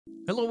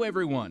Hello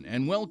everyone,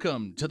 and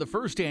welcome to the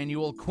first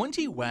annual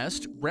Quinte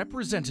West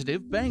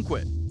Representative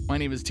Banquet. My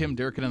name is Tim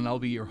Durkin, and I'll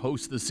be your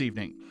host this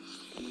evening.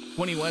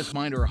 Quinte West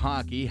Minor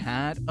Hockey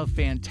had a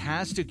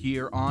fantastic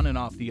year on and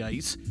off the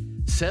ice.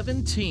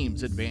 7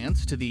 teams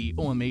advanced to the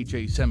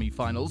OMHA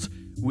semifinals,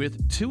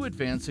 with 2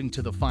 advancing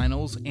to the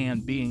finals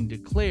and being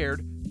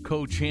declared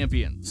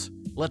co-champions.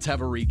 Let's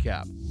have a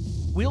recap.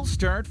 We'll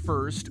start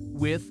first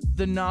with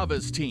the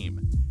novice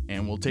team,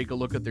 and we'll take a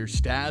look at their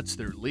stats,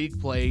 their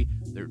league play,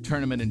 their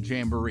tournament and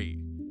jamboree.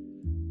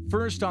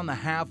 First on the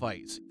half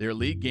ice, their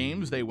league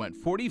games, they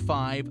went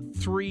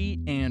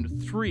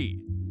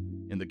 45-3-3.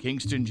 In the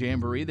Kingston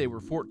Jamboree, they were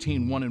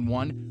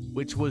 14-1-1,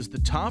 which was the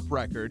top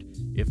record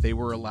if they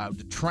were allowed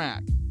to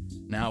track.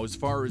 Now, as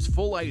far as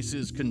full ice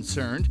is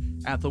concerned,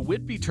 at the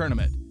Whitby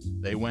tournament,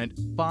 they went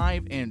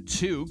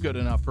 5-2, good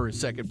enough for a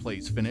second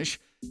place finish.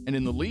 And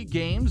in the league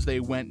games, they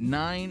went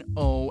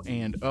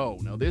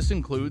 9-0-0. Now, this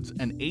includes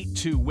an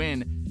 8-2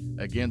 win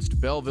against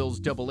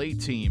Belleville's AA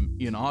team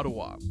in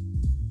Ottawa.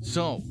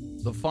 So,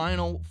 the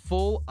final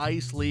full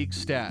ice league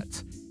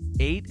stats: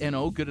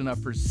 8-0, good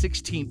enough for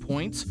 16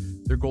 points.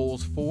 Their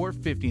goals for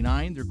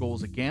 59, their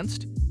goals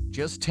against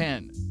just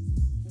 10.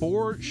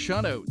 4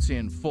 shutouts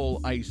in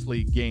full ice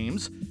league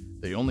games.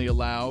 They only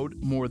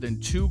allowed more than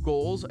 2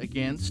 goals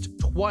against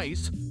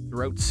twice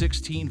throughout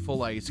 16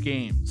 full ice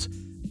games.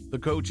 The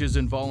coaches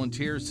and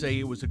volunteers say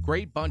it was a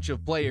great bunch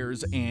of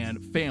players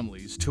and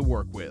families to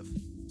work with.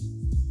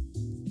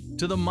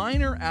 To the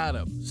Minor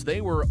Adams,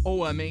 they were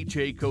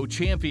OMHA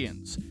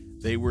co-champions.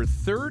 They were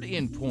 3rd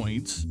in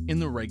points in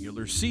the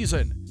regular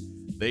season.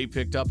 They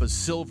picked up a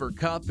silver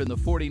cup in the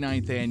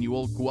 49th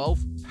annual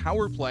Guelph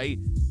Power Play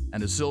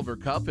and a silver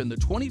cup in the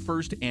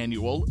 21st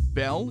annual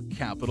Bell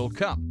Capital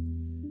Cup.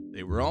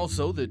 They were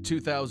also the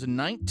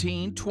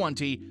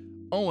 2019-20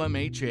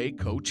 OMHA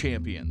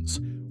co-champions.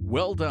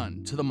 Well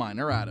done to the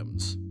Minor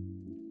Adams.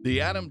 The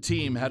Adam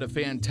team had a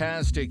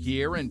fantastic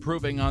year,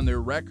 improving on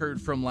their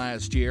record from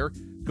last year,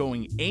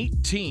 going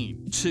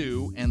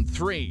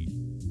 18-2-3.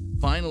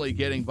 Finally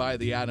getting by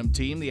the Adam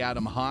team, the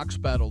Adam Hawks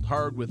battled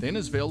hard with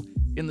Innisfil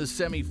in the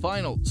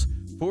semifinals,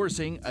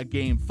 forcing a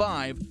Game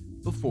 5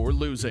 before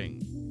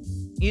losing.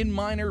 In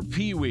Minor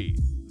Pee Wee,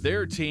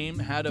 their team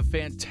had a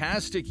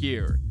fantastic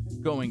year,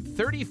 going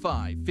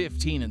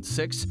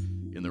 35-15-6.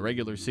 In the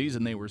regular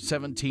season, they were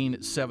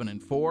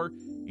 17-7-4.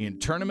 In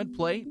tournament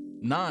play,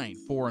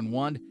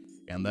 9-4-1,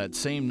 and that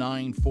same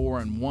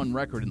 9-4-1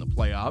 record in the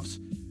playoffs.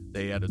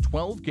 They had a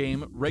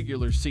 12-game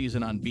regular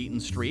season unbeaten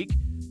streak,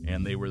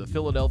 and they were the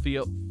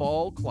Philadelphia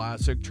Fall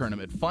Classic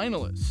Tournament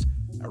finalists.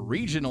 A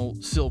regional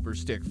Silver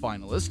Stick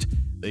finalist,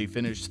 they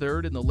finished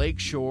 3rd in the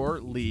Lakeshore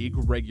League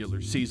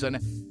regular season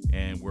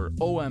and were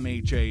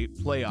OMHA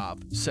playoff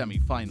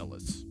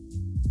semifinalists.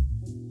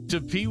 To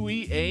Pee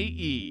Wee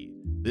AE,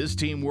 this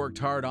team worked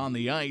hard on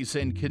the ice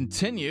and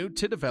continued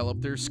to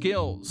develop their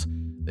skills.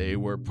 They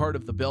were part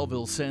of the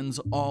Belleville Sens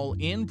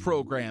All-In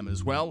program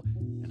as well,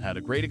 and had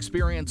a great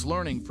experience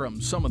learning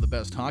from some of the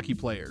best hockey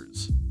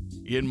players.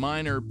 In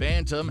Minor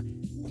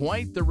Bantam,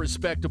 quite the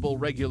respectable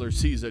regular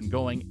season,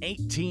 going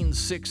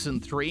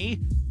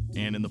 18-6-3,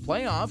 and in the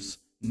playoffs,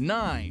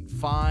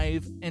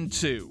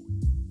 9-5-2.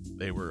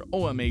 They were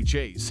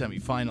OMHA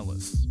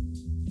semifinalists.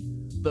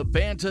 The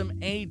Bantam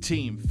A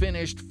team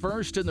finished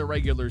 1st in the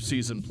regular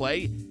season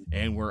play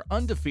and were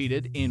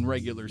undefeated in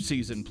regular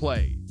season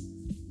play.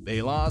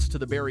 They lost to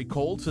the Barrie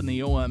Colts in the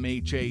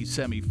OMHA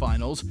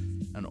semifinals.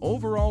 An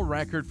overall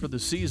record for the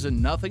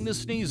season, nothing to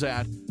sneeze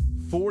at,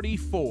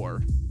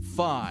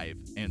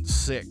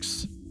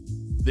 44-5-6.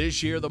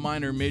 This year, the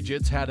Minor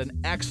Midgets had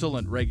an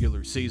excellent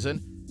regular season.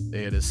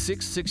 They had a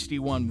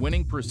 .661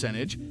 winning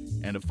percentage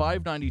and a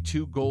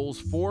 .592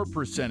 goals for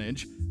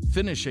percentage,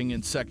 finishing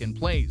in 2nd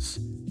place.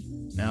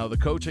 Now, the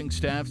coaching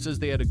staff says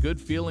they had a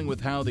good feeling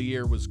with how the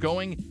year was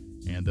going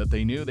and that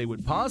they knew they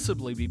would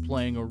possibly be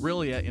playing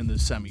Orillia in the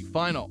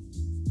semifinal.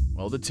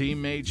 Well, the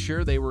team made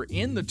sure they were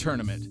in the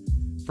tournament.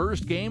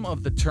 First game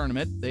of the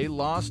tournament, they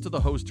lost to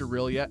the host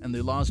Orillia, and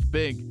they lost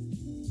big.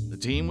 The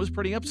team was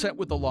pretty upset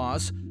with the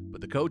loss,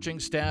 but the coaching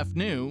staff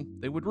knew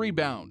they would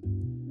rebound.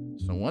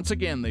 So once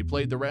again, they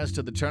played the rest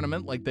of the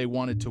tournament like they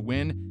wanted to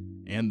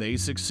win, and they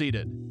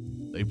succeeded.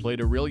 They played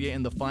Orillia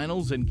in the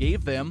finals and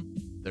gave them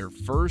their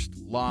first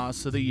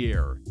loss of the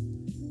year.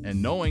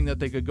 And knowing that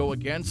they could go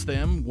against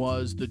them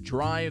was the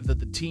drive that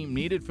the team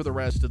needed for the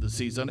rest of the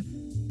season,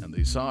 and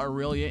they saw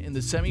Orillia in the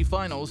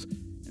semifinals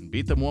and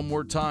beat them one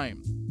more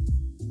time.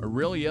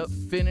 Orillia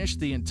finished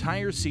the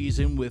entire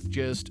season with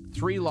just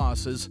 3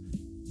 losses,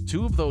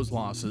 2 of those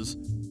losses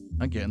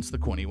against the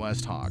Quinte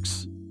West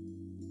Hawks.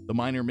 The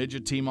Minor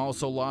Midget team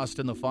also lost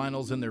in the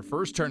finals in their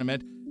first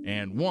tournament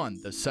and won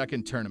the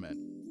second tournament.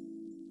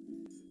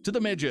 To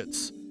the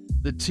Midgets,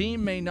 the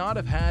team may not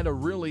have had a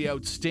really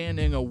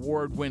outstanding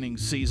award-winning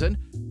season,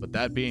 but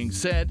that being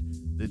said,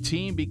 the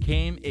team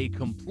became a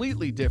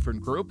completely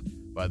different group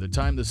by the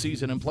time the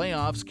season and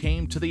playoffs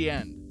came to the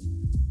end.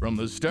 From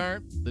the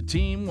start, the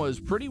team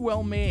was pretty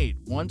well made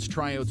once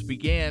tryouts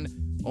began,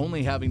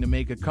 only having to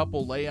make a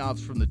couple layoffs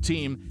from the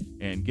team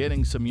and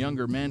getting some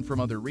younger men from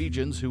other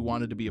regions who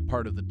wanted to be a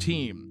part of the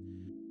team.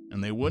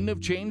 And they wouldn't have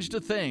changed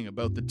a thing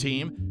about the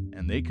team,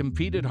 and they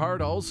competed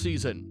hard all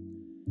season.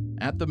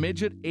 At the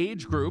midget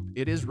age group,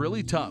 it is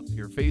really tough.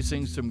 You're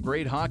facing some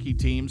great hockey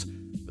teams,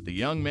 but the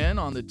young men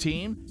on the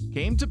team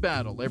came to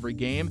battle every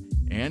game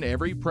and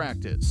every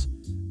practice.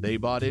 They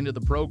bought into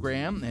the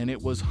program, and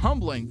it was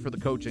humbling for the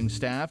coaching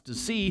staff to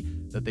see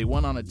that they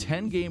went on a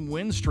 10-game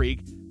win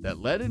streak that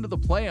led into the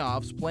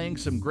playoffs, playing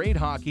some great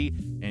hockey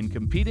and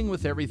competing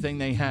with everything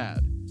they had.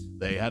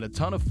 They had a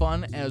ton of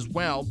fun as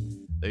well.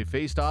 They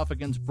faced off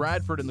against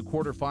Bradford in the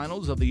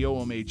quarterfinals of the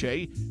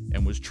OMHA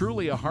and was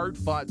truly a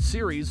hard-fought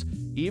series,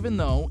 even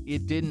though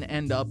it didn't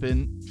end up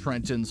in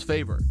Trenton's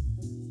favor.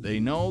 They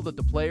know that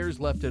the players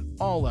left it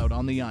all out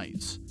on the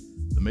ice.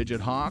 The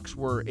Midget Hawks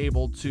were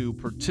able to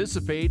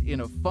participate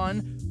in a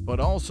fun but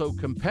also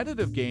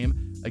competitive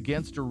game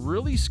against a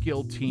really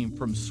skilled team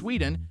from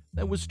Sweden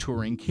that was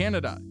touring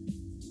Canada.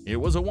 It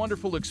was a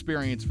wonderful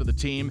experience for the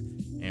team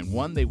and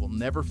one they will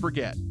never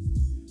forget.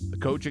 The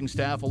coaching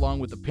staff, along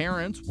with the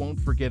parents, won't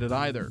forget it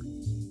either.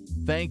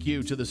 Thank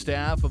you to the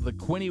staff of the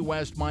Quinte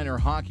West Minor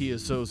Hockey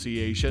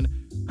Association.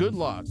 Good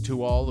luck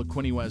to all the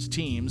Quinte West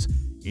teams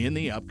in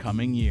the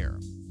upcoming year.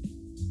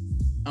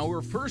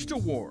 Our first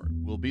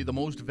award will be the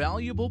most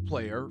valuable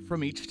player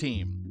from each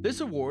team.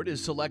 This award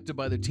is selected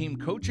by the team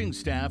coaching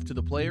staff to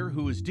the player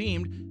who is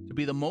deemed to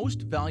be the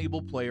most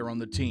valuable player on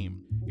the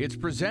team. It's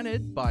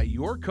presented by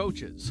your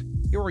coaches.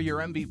 Here are your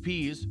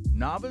MVPs,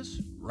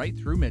 novice right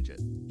through midget.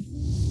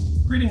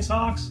 Greetings,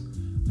 Hawks.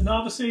 The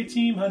Novice A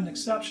team had an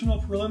exceptional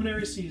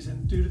preliminary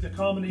season due to the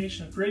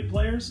combination of great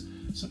players,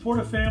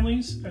 supportive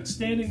families,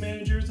 outstanding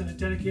managers, and a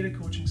dedicated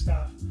coaching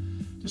staff.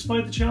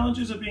 Despite the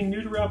challenges of being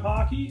new to rep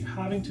hockey,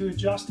 having to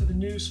adjust to the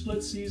new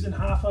split season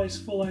half ice,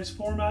 full ice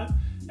format,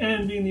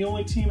 and being the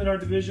only team in our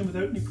division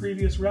without any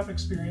previous rep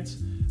experience,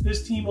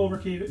 this team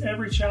overcame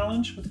every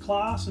challenge with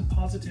class and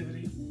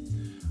positivity.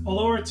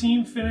 Although our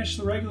team finished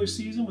the regular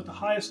season with the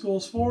highest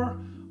goals for,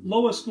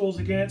 lowest goals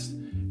against,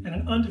 and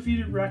an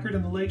undefeated record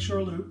in the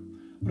Lakeshore Loop,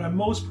 what I'm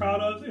most proud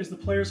of is the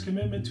players'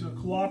 commitment to a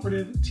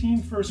cooperative,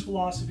 team-first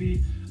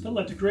philosophy that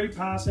led to great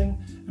passing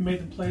and made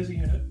them play as a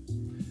unit.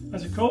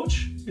 As a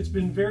coach, it's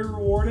been very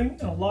rewarding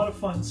and a lot of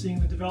fun seeing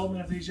the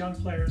development of these young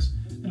players,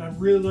 and I'm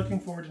really looking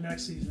forward to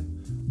next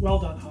season. Well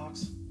done,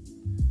 Hawks.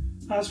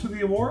 As for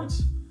the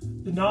awards,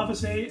 the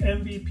Novice A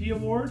MVP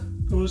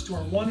award goes to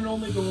our one and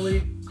only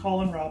goalie,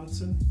 Colin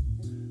Robinson.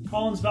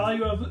 Colin's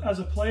value as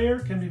a player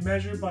can be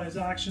measured by his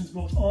actions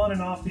both on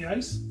and off the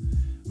ice.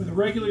 With a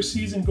regular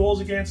season goals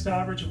against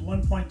average of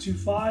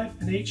 1.25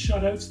 and 8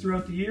 shutouts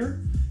throughout the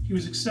year, he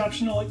was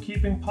exceptional at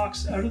keeping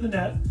pucks out of the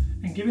net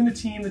and giving the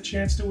team the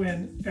chance to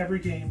win every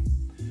game.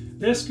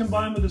 This,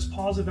 combined with his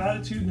positive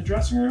attitude in the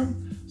dressing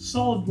room,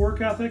 solid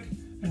work ethic,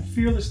 and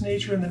fearless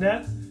nature in the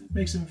net,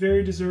 makes him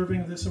very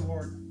deserving of this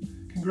award.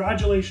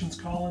 Congratulations,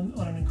 Colin,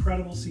 on an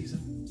incredible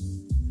season.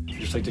 I'd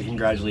just like to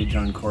congratulate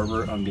John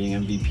Corber on being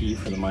MVP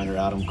for the Minor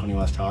Adam Quinte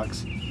West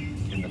Hawks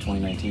in the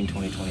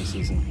 2019-2020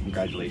 season.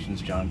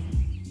 Congratulations, John.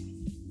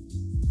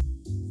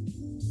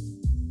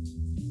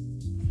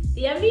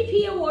 The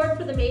MVP award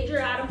for the Major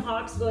Adam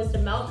Hawks goes to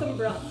Malcolm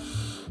Brunk.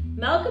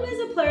 Malcolm is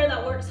a player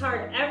that works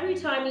hard every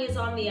time he is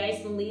on the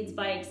ice and leads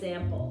by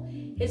example.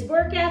 His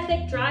work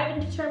ethic, drive,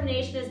 and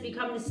determination has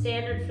become the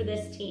standard for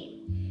this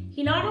team.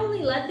 He not only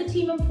led the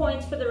team in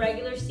points for the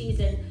regular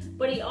season,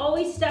 but he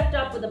always stepped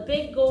up with a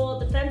big goal,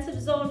 defensive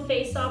zone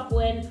face-off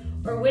win,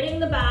 or winning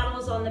the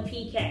battles on the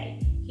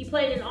PK. He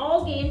played in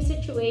all game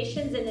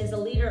situations and is a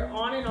leader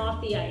on and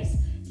off the ice.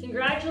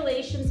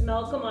 Congratulations,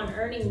 Malcolm, on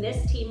earning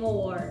this team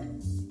award.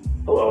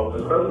 Hello,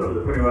 as president of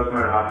the Quinte West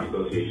Minor Hockey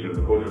Association and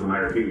the coach of the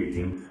minor Pee Wee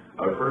team,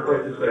 I would first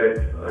like to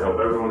say I hope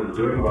everyone is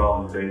doing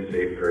well and staying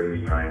safe during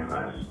these trying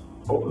times.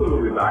 Hopefully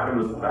we'll be back to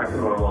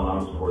normal and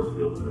on the sports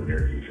field in the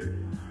near future.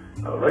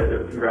 I would like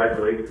to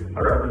congratulate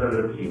our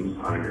representative teams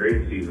on a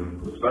great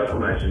season, with special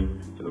mention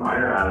to the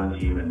Minor Adam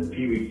team and the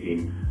Pee Wee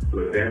team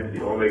who advanced to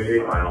the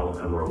OMHA finals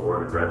and were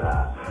awarded red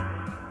hats.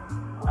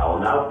 I will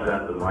now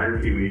present the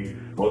Minor Pee Wee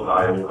Most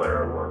Valuable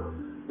Player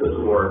Award. This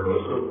award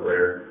goes to a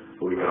player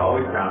who we can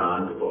always count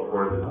on to put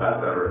forth his best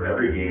effort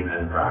every game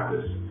and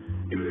practice.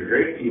 He was a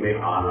great teammate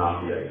on and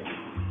off the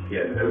ice. He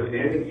had an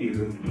outstanding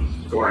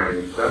season,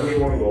 scoring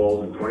 71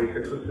 goals and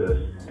 26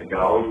 assists, and could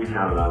always be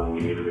counted on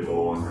when we needed a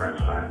goal in crunch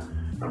time.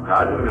 I'm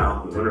proud to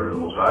announce the winner of the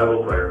Most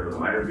Valuable Player for the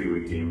Minor Pee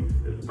Wee team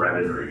is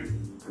Brendan Reed.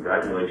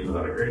 Congratulations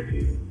on a great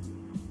season.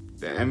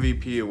 The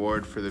MVP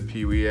award for the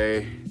Pee Wee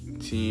A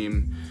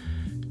team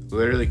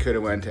literally could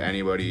have went to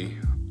anybody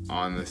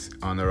on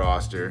the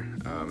roster.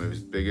 It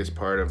was the biggest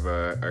part of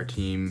our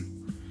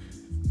team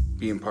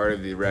being part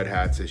of the Red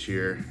Hats this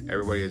year.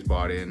 Everybody has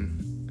bought in.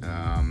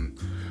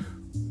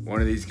 One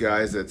of these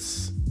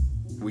guys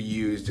we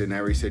used in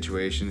every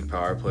situation: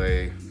 power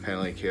play,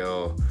 penalty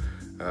kill,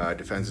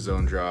 defensive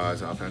zone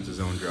draws, offensive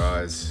zone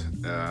draws.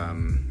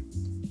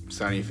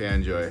 Sonny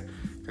Fanjoy,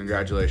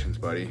 congratulations,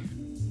 buddy.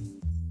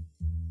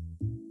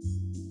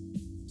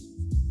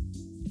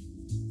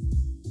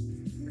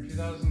 For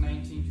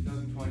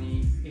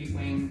 2019-2020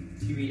 8-wing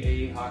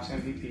PWA Hawks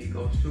MVP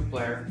goes to a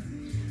player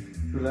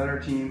who led our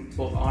team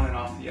both on and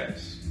off the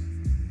ice.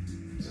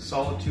 He's a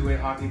solid two-way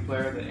hockey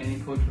player that any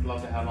coach would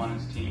love to have on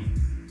his team.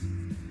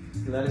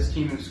 He led his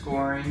team in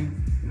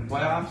scoring in the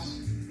playoffs,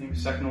 and he was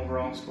second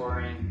overall in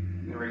scoring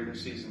in the regular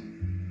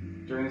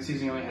season. During the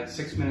season, he only had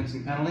 6 minutes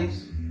in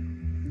penalties.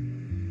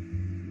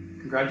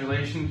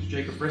 Congratulations,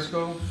 Jacob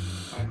Briscoe,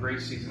 on a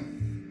great season.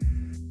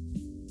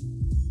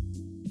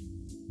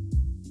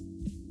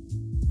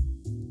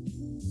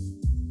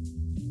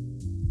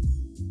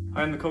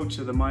 I'm the coach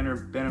of the minor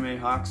Banquet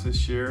Hawks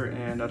this year,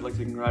 and I'd like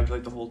to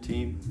congratulate the whole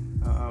team.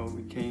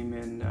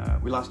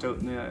 We lost out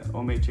in the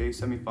OMHA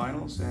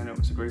semifinals, and it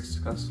was a great,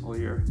 successful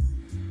year.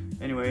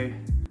 Anyway,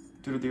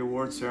 due to the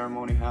award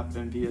ceremony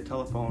happening via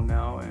telephone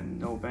now and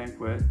no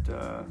banquet,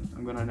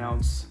 I'm going to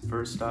announce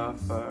first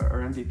off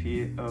our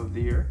MVP of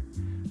the year.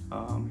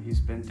 He's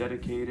been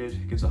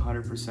dedicated, gives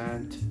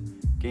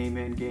 100%, game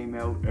in, game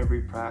out,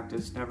 every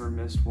practice, never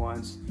missed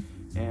once,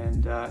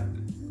 and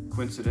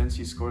coincidence,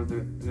 he scored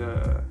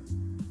the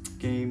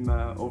game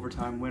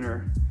overtime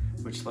winner,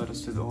 which led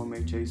us to the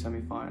OMHA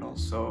semifinals.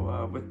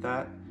 So with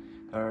that,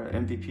 our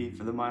MVP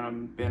for the minor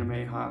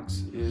Banquet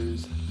Hawks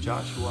is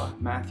Joshua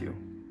Matthew.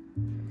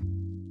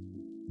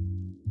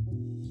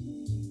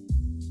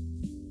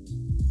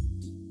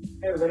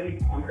 Hey everybody,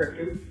 I'm Chris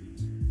Coop.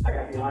 I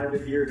got the honor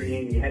this year of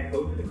being the head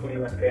coach of the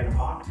Quinte West Banquet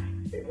Hawks.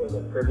 It was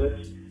a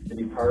privilege to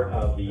be part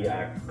of the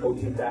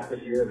coaching staff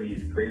this year of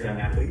these great young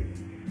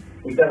athletes.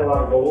 We set a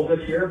lot of goals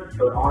this year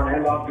for on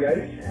and off the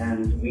ice,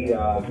 and we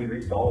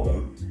reached all of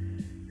them,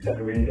 except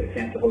for we didn't get a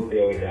chance to host the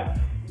OHF.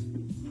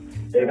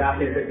 They've asked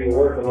me to pick the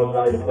award for the most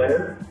valuable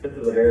player. This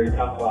is a very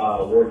tough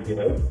award to give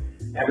out.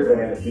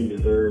 Everybody on the team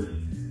deserves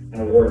an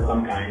award of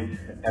some kind.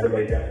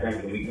 Everybody's got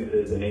strengths and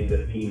weaknesses that made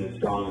this team as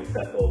strong and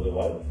successful as it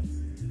was.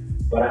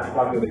 But after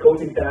talking with the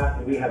coaching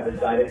staff, we have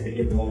decided to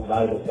give the most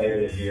valuable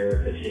player this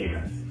year to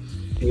Seamus.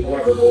 He was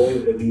one of our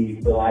goalies that we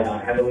relied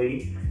on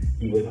heavily.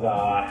 He was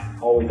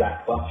always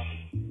that clutch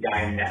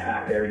guy in net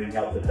back there, and he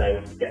helped us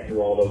out get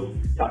through all those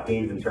tough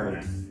games and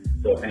tournaments.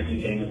 So thank you,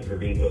 Seamus, for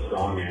being so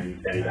strong and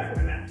steady back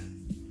in the net.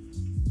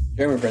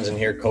 Jeremy Brinson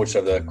here, coach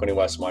of the Quinte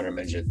West Minor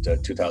Midget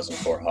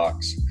 2004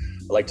 Hawks.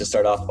 I'd like to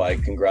start off by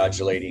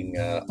congratulating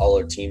all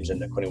our teams in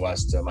the Quinte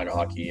West Minor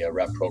Hockey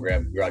Rep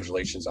program.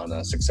 Congratulations on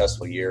a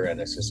successful year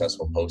and a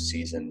successful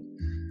postseason.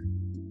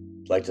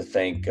 I'd like to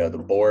thank the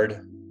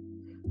board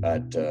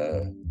at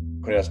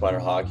Quinte West Minor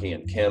Hockey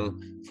and Kim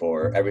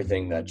for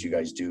everything that you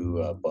guys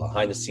do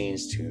behind the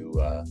scenes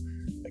to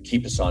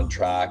keep us on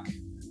track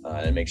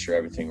and make sure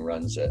everything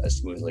runs as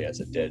smoothly as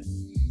it did.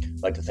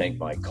 I'd like to thank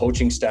my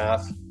coaching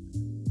staff.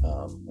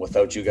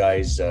 Without you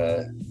guys,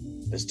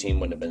 this team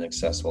wouldn't have been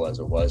successful as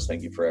it was.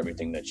 Thank you for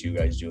everything that you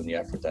guys do and the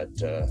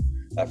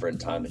effort and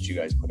time that you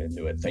guys put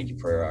into it. Thank you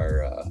for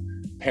our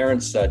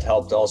parents that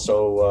helped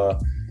also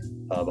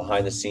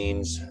behind the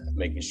scenes,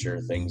 making sure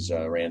things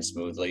ran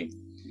smoothly.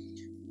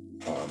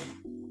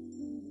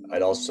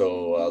 I'd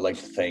also like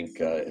to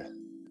thank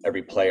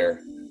every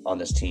player on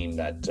this team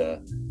that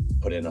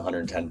put in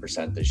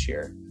 110% this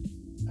year.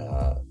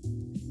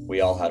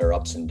 We all had our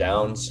ups and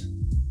downs,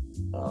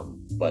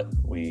 but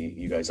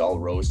you guys all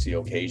rose to the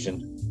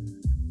occasion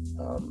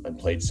and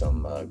played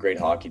some great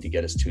hockey to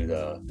get us to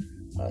the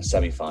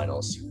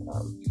semifinals.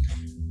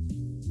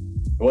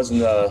 It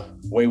wasn't the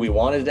way we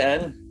wanted to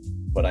end,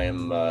 but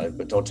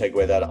but don't take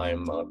away that I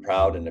am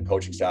proud, and the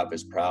coaching staff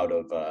is proud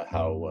of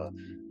how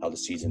the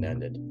season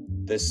ended.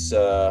 This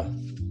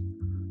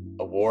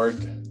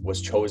award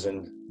was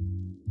chosen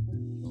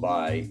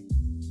by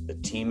the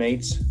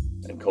teammates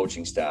and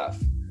coaching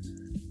staff.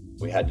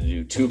 We had to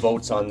do 2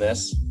 votes on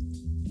this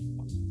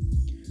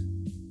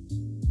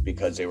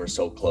because they were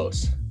so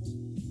close.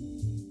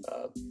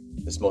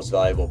 This most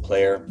valuable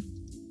player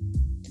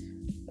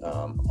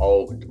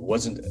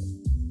wasn't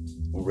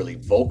really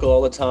vocal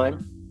all the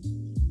time,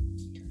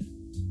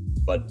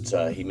 but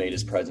he made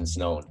his presence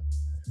known.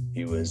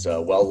 He was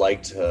well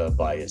liked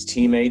by his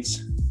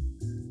teammates.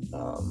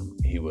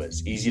 He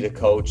was easy to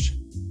coach,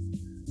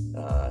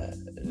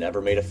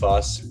 never made a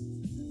fuss,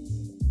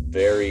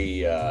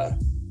 very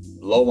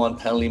low on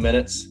penalty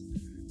minutes.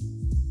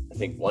 I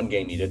think one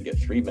game he did get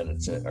 3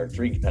 minutes or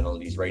 3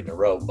 penalties right in a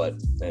row,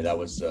 but that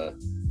was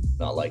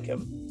not like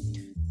him.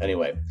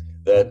 Anyway,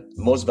 the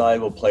most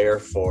valuable player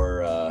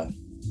for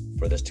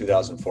this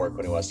 2004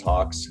 Quinte West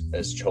Hawks,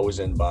 as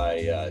chosen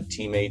by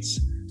teammates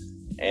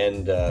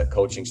and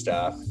coaching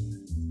staff,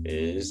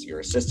 is your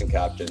assistant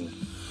captain,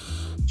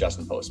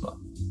 Justin Postma.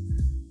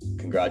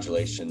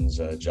 Congratulations,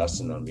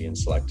 Justin, on being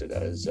selected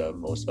as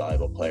most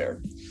valuable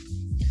player.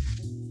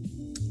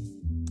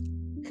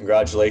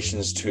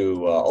 Congratulations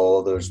to all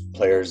of those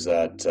players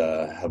that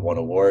have won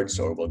awards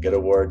or will get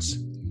awards.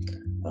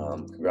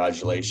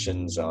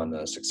 Congratulations on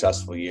a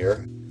successful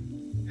year.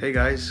 Hey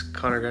guys,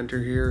 Connor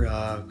Gunter here,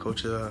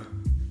 coach of the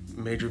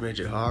Major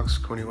Midget Hawks,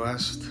 Quinte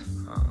West.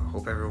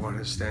 Hope everyone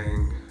is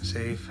staying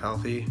safe,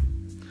 healthy,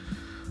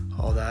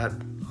 all that.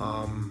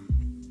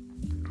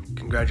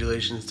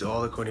 Congratulations to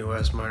all the Quinte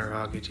West minor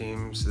hockey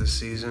teams this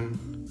season.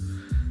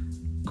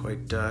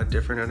 quite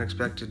different,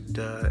 unexpected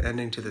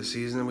ending to the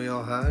season that we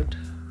all had.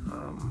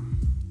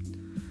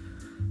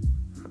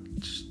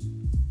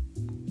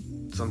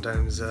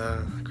 Sometimes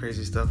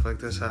crazy stuff like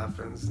this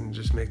happens, and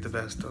just make the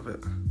best of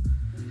it.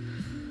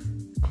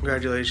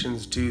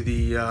 Congratulations to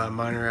the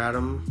minor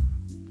Adam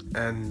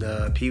and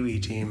Pee Wee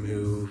team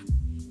who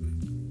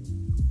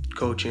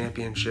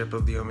co-championship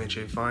of the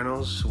OMHA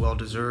finals. Well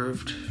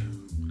deserved.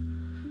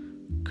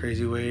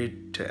 Crazy way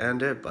to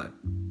end it, but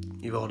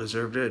you've all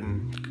deserved it,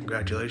 and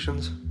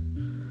congratulations.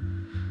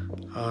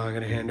 I'm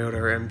going to hand out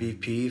our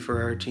MVP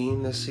for our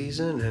team this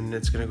season, and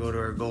it's going to go to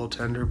our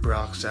goaltender,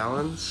 Brock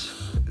Salins.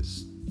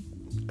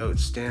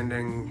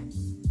 Outstanding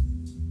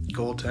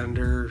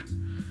goaltender,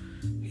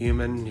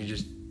 human.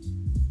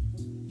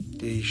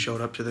 He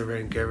showed up to the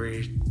rink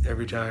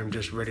every time,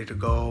 just ready to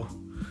go,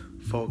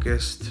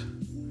 focused.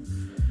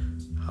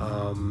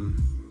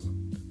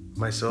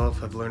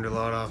 Myself, I've learned a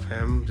lot off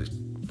him,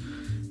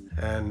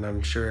 and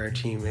I'm sure our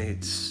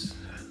teammates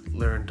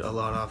learned a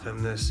lot off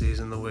him this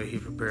season, the way he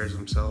prepares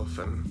himself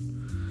and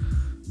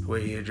the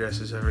way he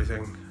addresses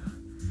everything.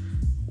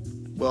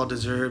 Well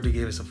deserved. He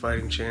gave us a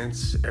fighting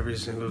chance. Every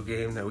single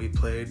game that we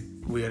played,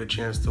 we had a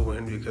chance to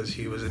win because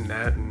he was in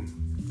net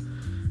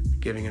and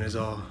giving it his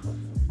all.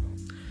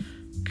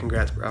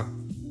 Congrats, bro.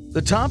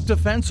 The Top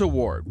Defense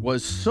Award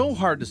was so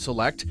hard to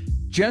select,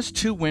 just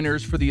 2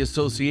 winners for the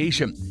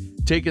association.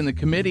 Taking the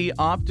committee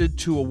opted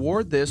to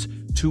award this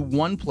to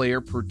 1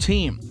 player per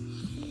team.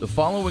 The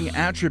following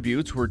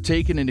attributes were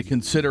taken into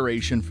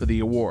consideration for the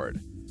award: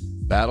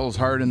 battles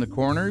hard in the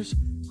corners,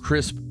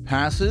 crisp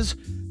passes,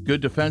 good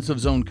defensive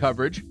zone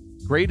coverage,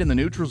 great in the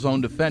neutral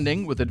zone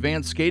defending with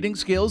advanced skating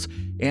skills,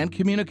 and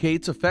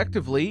communicates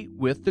effectively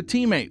with the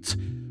teammates.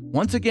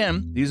 Once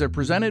again, these are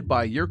presented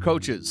by your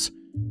coaches.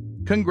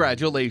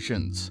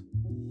 Congratulations.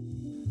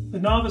 The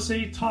Novice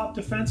A Top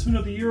Defenseman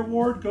of the Year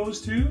award goes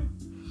to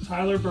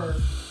Tyler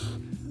Berg.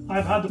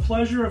 I've had the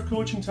pleasure of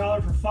coaching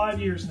Tyler for 5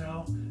 years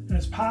now, and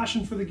his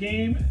passion for the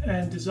game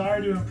and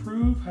desire to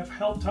improve have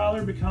helped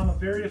Tyler become a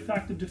very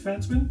effective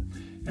defenseman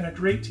and a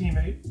great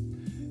teammate.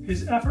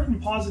 His effort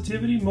and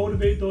positivity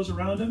motivate those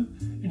around him,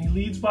 and he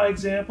leads by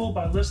example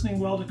by listening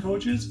well to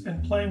coaches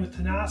and playing with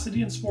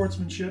tenacity and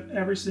sportsmanship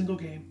every single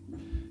game.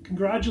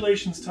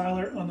 Congratulations,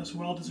 Tyler, on this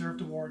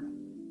well-deserved award.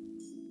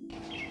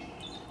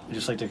 I'd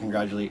just like to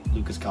congratulate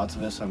Lucas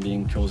Kotsevich on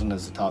being chosen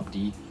as the top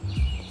D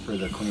for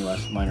the Quinte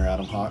West Minor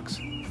Adam Hawks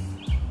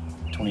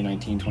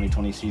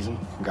 2019-2020 season.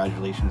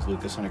 Congratulations,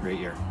 Lucas, on a great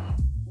year.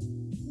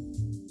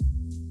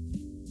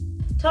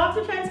 Top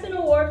Defenseman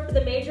Award for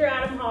the Major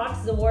Adam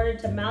Hawks is awarded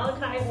to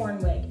Malachi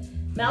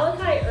Hornwig.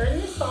 Malachi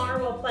earned this honor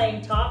while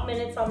playing top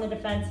minutes on the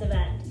defensive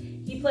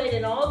end. He played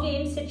in all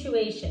game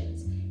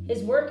situations.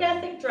 His work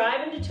ethic,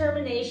 drive, and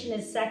determination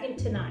is second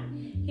to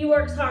none. He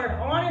works hard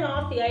on and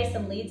off the ice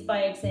and leads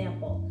by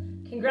example.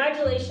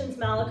 Congratulations,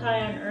 Malachi,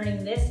 on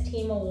earning this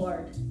team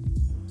award.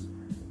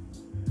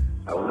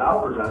 I will now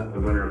present the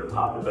winner of the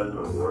Top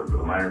Defenseman Award for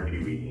the minor Pee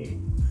Wee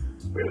team.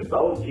 We had a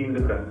solid team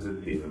defense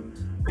this season,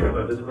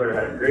 but this player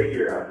had a great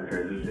year after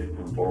transitioning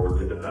from forward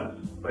to defense.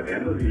 By the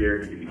end of the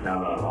year, he could be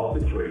counted on all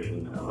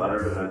situations and led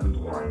our defense in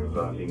scoring with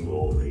 17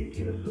 goals and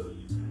 18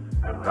 assists.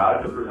 I'm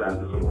proud to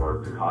present this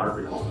award to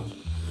Connor Piconis.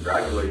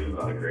 Congratulations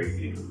on a great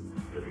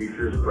season. The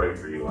future is bright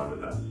for you on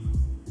defense.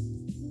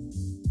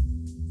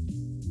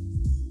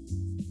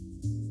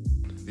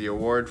 The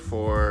award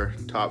for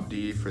Top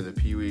D for the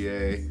Pee Wee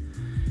A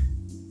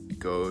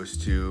goes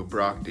to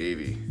Brock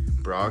Davey.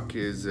 Brock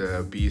is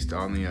a beast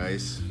on the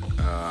ice.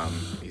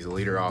 He's a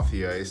leader off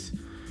the ice.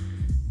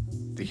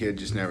 The kid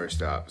just never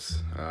stops.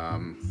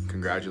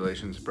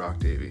 Congratulations, Brock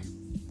Davey.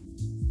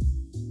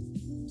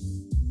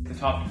 The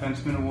Top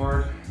Defenseman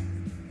Award.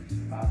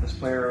 This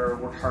player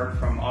worked hard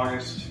from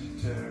August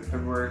to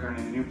February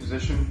learning a new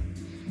position.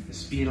 His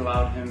speed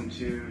allowed him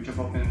to jump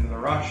up into the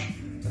rush,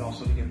 but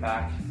also to get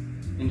back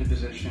into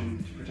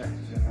position to protect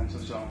his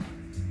defensive zone.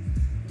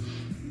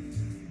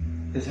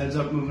 His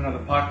heads-up movement of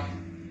the puck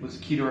was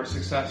key to our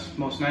success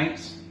most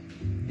nights.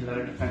 He led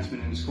our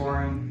defenseman in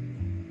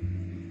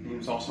scoring. He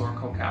was also our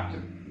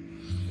co-captain.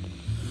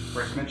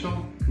 Bryce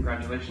Mitchell,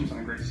 congratulations on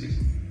a great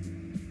season.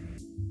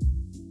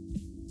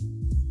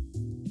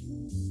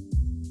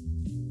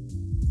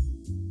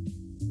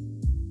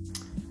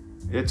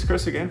 It's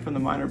Chris again from the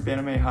minor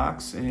Banquet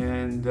Hawks,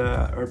 and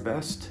our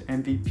best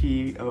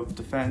MVP of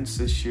defense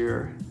this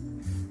year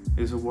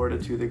is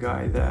awarded to the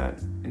guy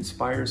that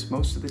inspires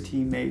most of the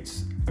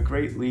teammates, a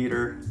great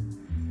leader.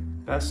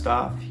 Best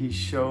off, he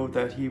showed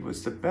that he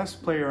was the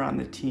best player on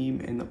the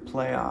team in the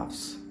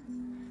playoffs.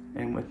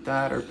 And with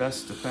that, our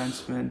best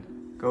defenseman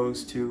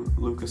goes to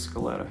Lucas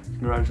Scaletta.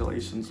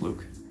 Congratulations,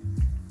 Luke.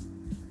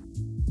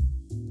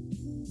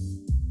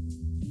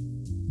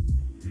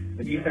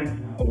 The defense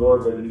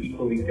award was an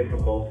equally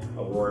difficult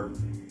award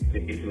to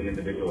give to an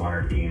individual on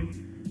our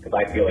team, because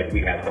I feel like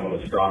we had some of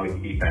the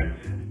strongest defense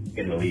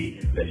in the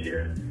league this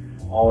year.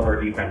 All of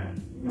our defense,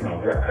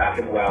 direct back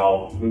it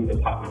well, move the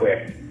puck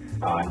quick,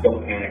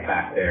 don't panic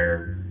back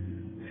there.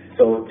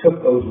 So it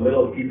took those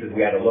little pieces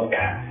we had to look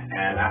at,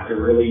 and after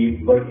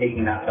really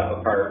taking that stuff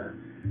apart,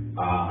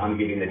 I'm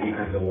giving the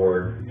defense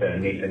award to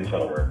Nathan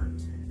Shuttleworth.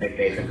 Thanks,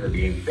 Nathan, for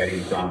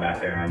getting strong back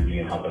there and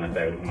helping us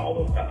out in all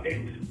those tough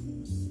games.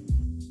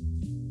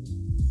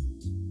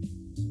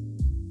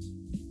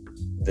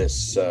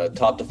 This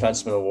top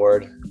defenseman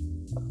award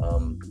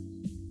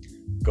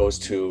goes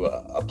to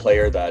a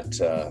player that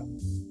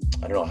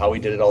I don't know how he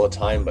did it all the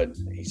time, but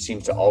he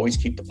seems to always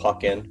keep the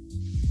puck in,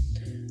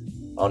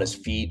 on his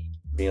feet.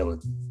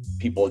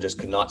 People just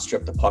could not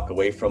strip the puck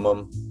away from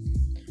him.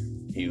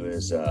 He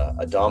was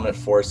a dominant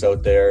force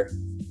out there.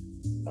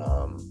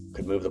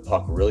 Could move the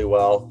puck really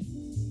well.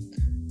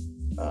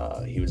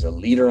 He was a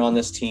leader on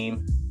this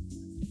team.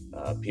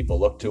 People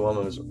looked to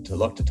him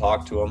to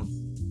talk to him.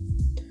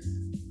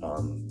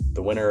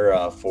 The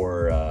winner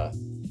for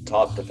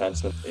top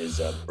defenseman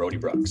is Brody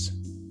Brooks.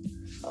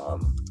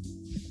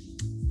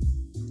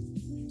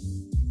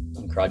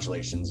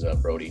 Congratulations,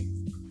 Brody.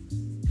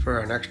 For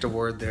our next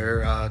award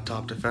there,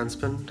 top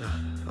defenseman,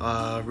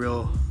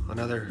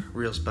 another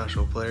real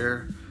special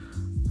player.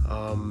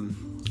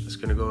 It's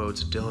going to go out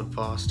to Dylan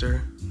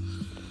Foster.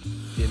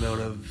 The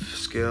amount of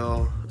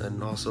skill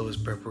and also his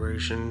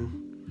preparation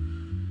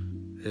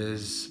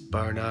is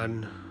bar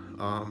none.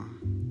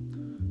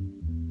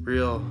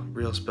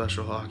 Real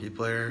special hockey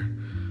player.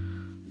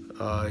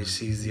 He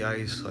sees the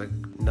ice like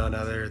none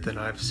other than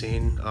I've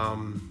seen.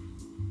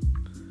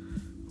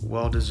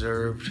 Well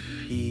deserved.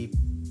 He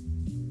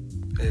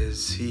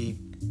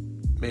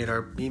made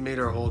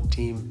our whole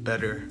team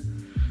better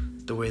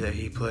the way that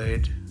he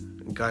played.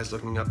 And guys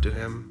looking up to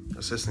him,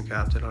 assistant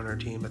captain on our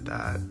team at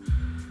that.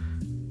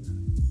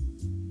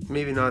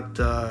 Maybe not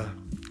the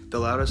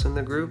loudest in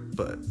the group,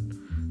 but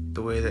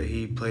the way that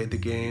he played the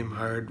game,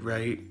 hard,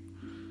 right.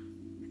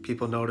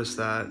 People notice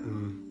that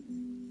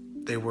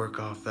and they work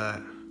off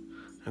that.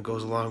 It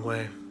goes a long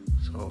way.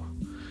 So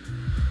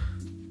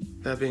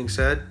that being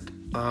said,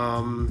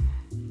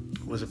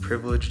 was a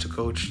privilege to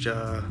coach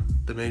the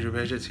major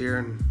midgets here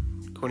in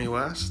Quinte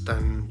West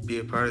and be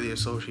a part of the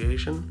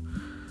association.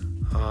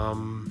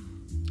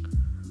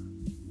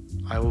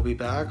 I will be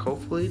back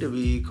hopefully to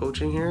be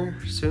coaching here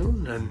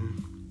soon,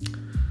 and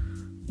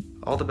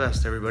all the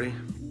best, everybody.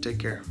 Take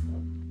care.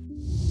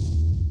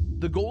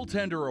 The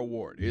Goaltender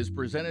Award is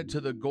presented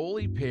to the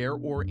goalie pair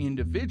or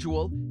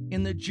individual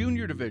in the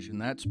junior division,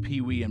 that's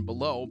Pee Wee and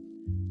below,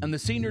 and the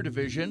senior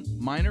division,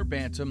 minor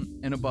bantam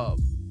and above.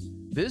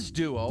 This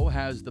duo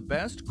has the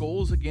best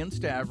goals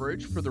against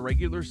average for the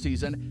regular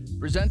season.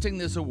 Presenting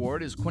this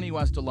award is Quinte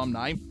West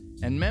alumni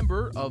and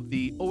member of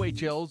the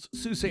OHL's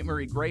Sault Ste.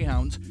 Marie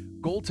Greyhounds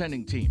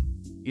goaltending team.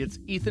 It's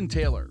Ethan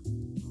Taylor.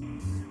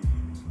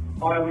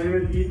 Hi, my name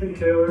is Ethan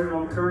Taylor.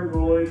 I'm current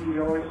goalie for the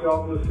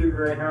OHL for the Sault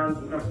Greyhounds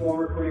and a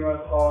former Quinte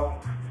West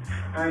Hawk.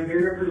 I'm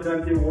here to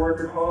present the award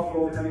for top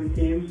goaltending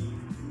teams.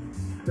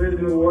 There's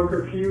an award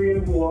for Pee Wee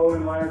and below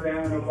and minor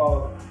band and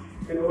above.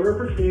 In order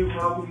for teams to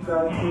have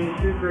success, we need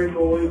two great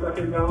goalies that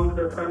can balance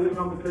their friendly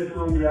competition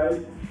on the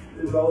ice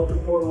as well as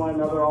support one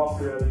another off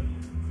the ice.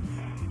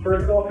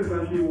 First, I'll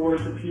present the award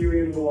for Pee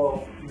Wee and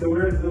below. The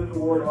winners of this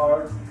award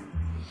are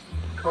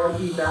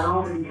Carson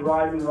Down and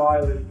Dryden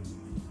Riley,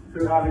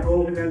 who have a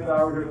goals against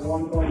average of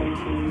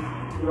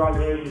 1.18.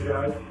 Congratulations,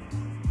 guys.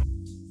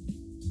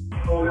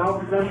 I will now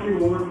present the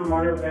award for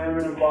minor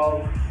band and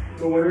above.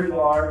 The winners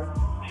are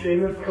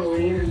Seamus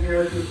Colleen and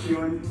Harris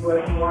McEwen, who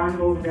has combined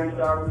goals against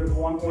average of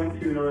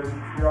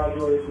 1.29.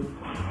 Congratulations.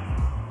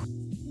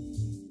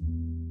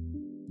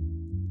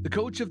 The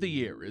Coach of the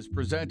Year is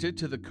presented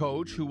to the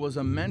coach who was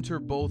a mentor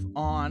both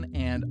on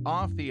and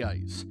off the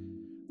ice.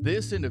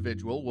 This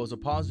individual was a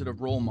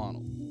positive role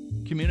model,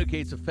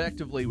 communicates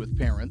effectively with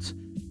parents,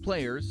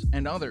 players,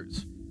 and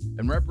others,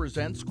 and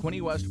represents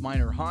Quinte West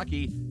minor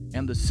hockey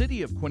and the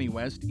city of Quinte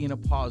West in a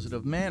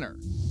positive manner.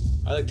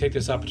 I'd like to take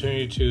this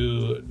opportunity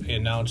to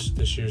announce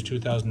this year's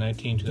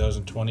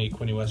 2019-2020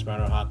 Quinte West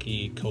Minor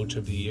Hockey Coach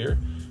of the Year.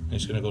 And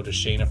it's going to go to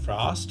Shayna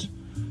Frost.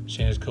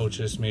 Shayna's coached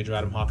this Major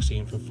Adam Hawks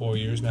team for 4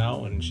 years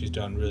now, and she's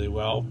done really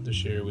well.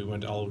 This year we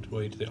went all the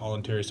way to the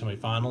All-Ontario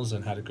semifinals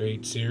and had a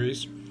great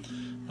series.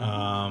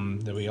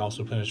 Then we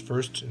also finished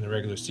first in the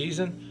regular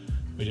season.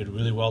 We did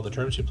really well the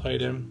terms we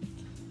played in.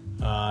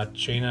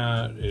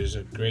 Shayna is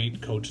a great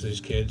coach to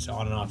these kids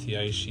on and off the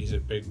ice. She's a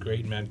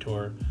great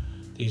mentor.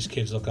 These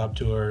kids look up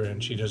to her,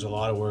 and she does a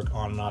lot of work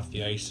on and off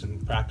the ice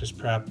and practice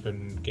prep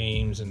and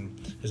games, and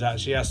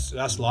she asks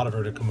a lot of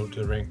her to come out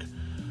to the rink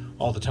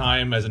all the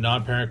time as a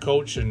non-parent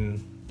coach,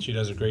 and she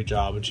does a great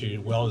job, and she's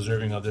well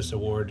deserving of this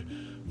award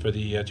for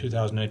the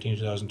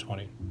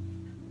 2019-2020.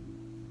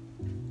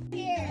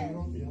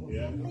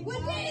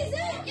 What day is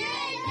it? Game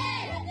day!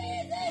 What day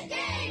is it?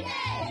 Game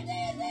day! What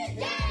day is it?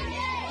 Game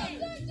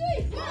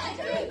day! 1,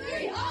 2,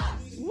 3,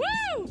 Hawks!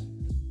 Woo!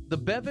 The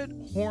Bevitt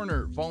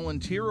Horner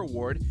Volunteer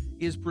Award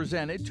is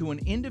presented to an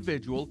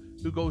individual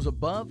who goes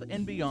above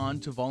and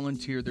beyond to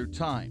volunteer their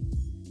time,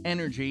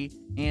 energy,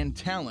 and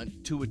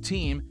talent to a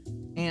team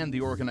and the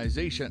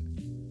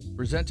organization.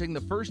 Presenting the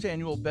first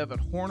annual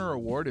Bevitt Horner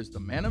Award is the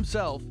man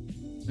himself,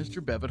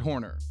 Mr. Bevitt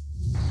Horner.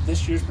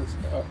 This year's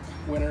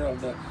winner of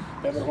the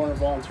Bevitt Horner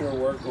Volunteer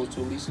Award goes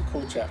to Lisa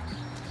Kochak.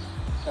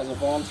 As a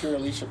volunteer,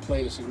 Alicia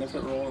played a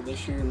significant role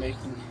this year in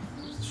making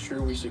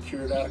sure we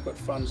secured adequate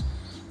funds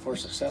for a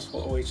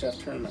successful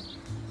OHF tournament.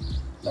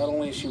 Not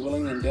only is she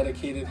willing and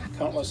dedicated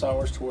countless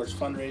hours towards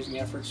fundraising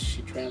efforts,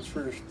 she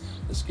transfers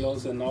the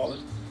skills and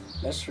knowledge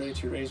necessary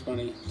to raise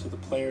money to the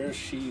players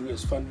she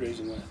is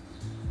fundraising with.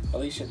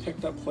 Alicia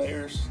picked up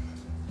players,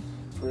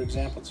 for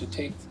example, to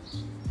take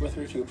with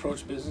her to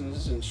approach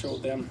businesses and show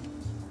them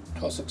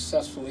how to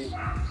successfully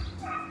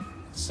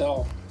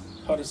sell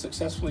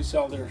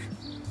their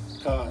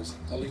cause.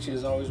 Alicia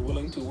is always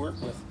willing to work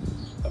with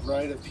a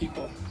variety of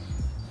people,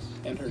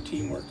 and her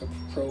teamwork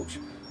approach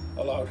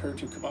allowed her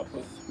to come up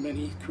with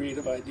many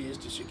creative ideas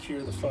to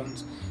secure the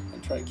funds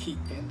and try keep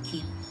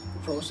the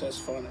process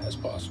fun as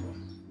possible.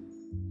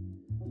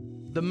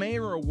 The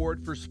Mayor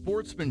Award for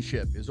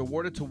Sportsmanship is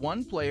awarded to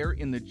one player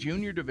in the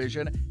junior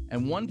division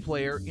and one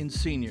player in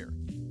senior.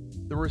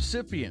 The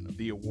recipient of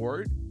the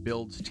award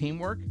builds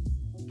teamwork,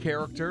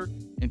 character,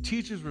 and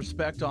teaches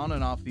respect on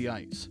and off the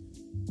ice.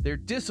 They're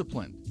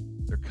disciplined,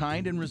 they're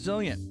kind and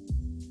resilient.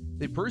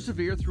 They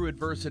persevere through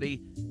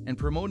adversity and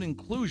promote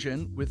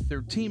inclusion with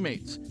their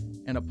teammates,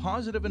 and a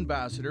positive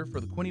ambassador for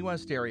the Quinte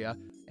West area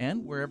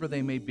and wherever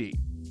they may be.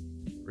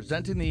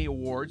 Presenting the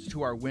awards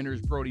to our winners,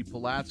 Brody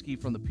Pulatsky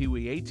from the Pee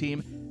Wee A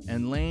team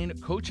and Lane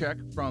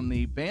Kochek from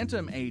the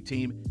Bantam A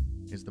team,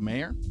 is the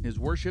Mayor, His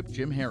Worship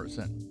Jim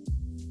Harrison.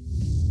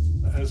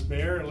 As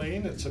Mayor,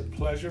 Lane, it's a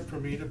pleasure for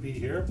me to be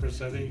here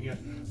presenting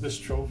this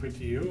trophy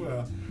to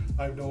you.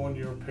 I've known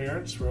your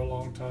parents for a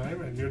long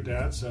time, and your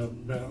dad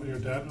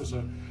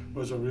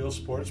was a real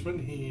sportsman.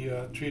 He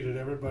treated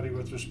everybody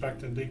with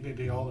respect and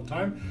dignity all the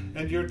time,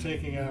 and you're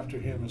taking after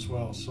him as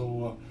well.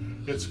 So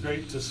it's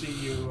great to see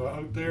you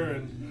out there,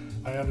 and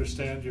I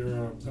understand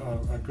you're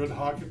a good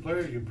hockey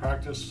player. You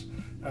practice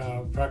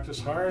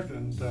hard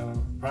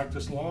and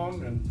practice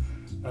long,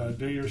 and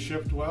do your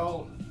shift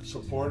well.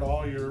 Support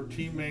all your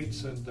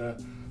teammates and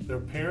their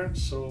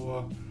parents.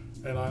 So.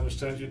 And I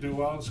understand you do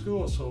well in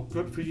school, so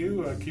good for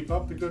you. Keep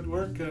up the good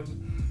work,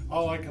 and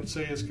all I can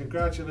say is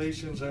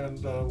congratulations,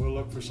 and we'll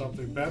look for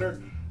something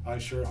better. I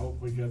sure hope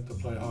we get to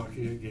play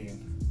hockey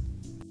again.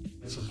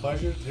 It's a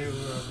pleasure to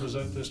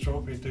present this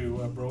trophy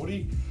to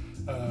Brody,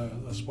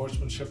 the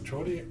sportsmanship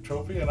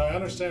trophy, and I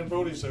understand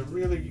Brody's a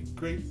really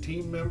great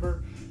team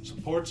member,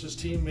 supports his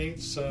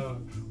teammates,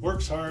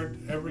 works hard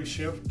every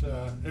shift,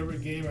 every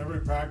game,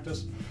 every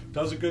practice,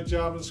 does a good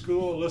job in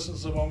school,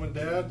 listens to mom and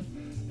dad,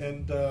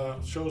 and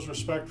shows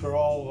respect for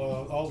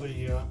all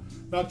the,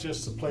 not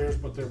just the players,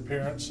 but their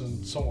parents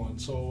and so on.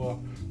 So,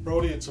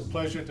 Brody, it's a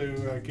pleasure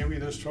to give you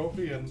this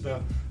trophy, and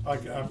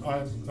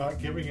I'm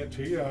not giving it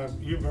to you.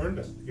 You've earned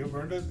it. You've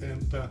earned it,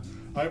 and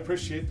I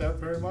appreciate that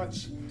very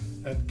much.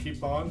 And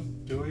keep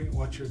on doing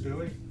what you're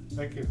doing.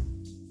 Thank you.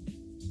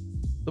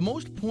 The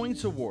Most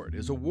Points Award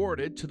is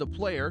awarded to the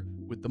player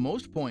with the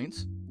most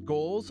points,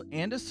 goals,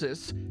 and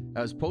assists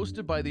as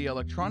posted by the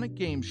electronic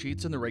game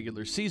sheets in the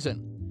regular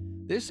season.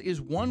 This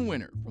is one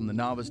winner from the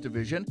novice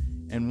division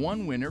and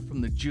one winner from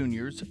the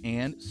juniors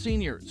and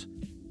seniors.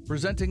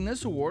 Presenting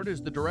this award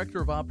is the Director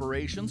of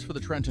Operations for the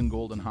Trenton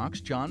Golden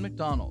Hawks, John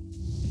McDonald.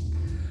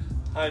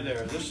 Hi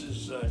there, this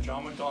is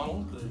John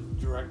McDonald,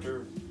 the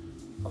Director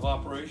of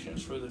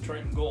Operations for the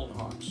Trenton Golden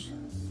Hawks.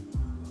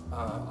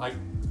 I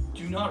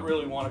do not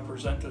really want to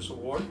present this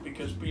award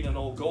because being an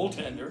old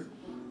goaltender,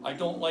 I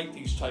don't like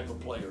these type of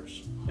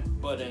players.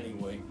 But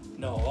anyway,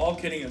 no, all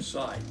kidding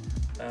aside,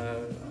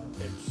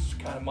 it's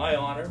kind of my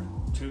honor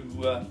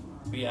to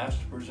be asked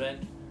to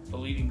present the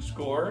leading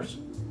scorers,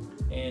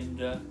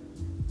 and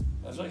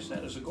as I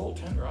said, as a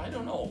goaltender, I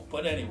don't know,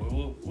 but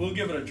anyway, we'll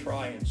give it a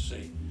try and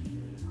see.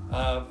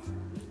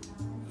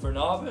 For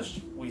novice,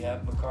 we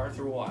have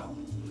MacArthur Weil.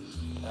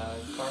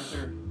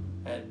 MacArthur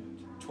had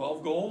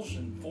 12 goals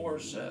and 4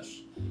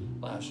 assists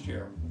last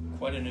year.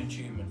 Quite an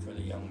achievement for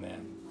the young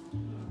man.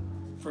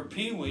 For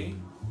Pee Wee,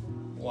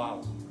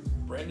 wow,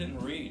 Brendan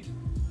Reed.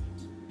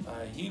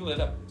 He lit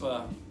up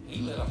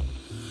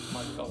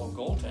my fellow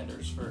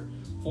goaltenders for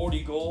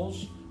 40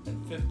 goals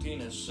and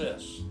 15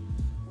 assists.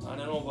 I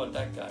don't know about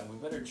that guy. We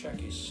better check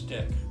his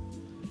stick.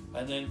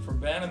 And then for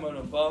Bantam and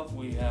above,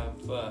 we have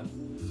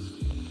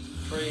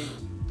Trey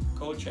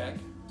Kochek,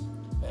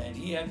 and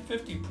he had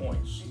 50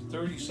 points,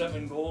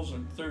 37 goals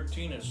and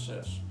 13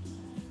 assists.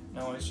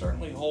 Now I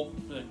certainly hope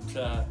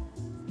that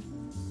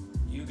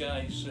you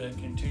guys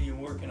continue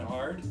working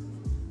hard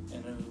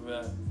and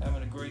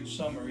having a great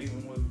summer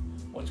even with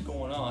what's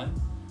going on.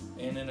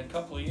 And in a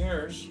couple of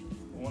years,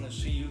 we want to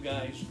see you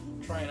guys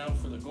trying out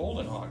for the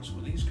Golden Hawks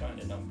with these kind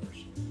of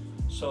numbers.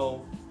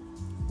 So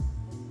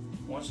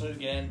once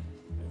again,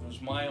 it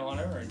was my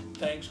honor, and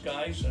thanks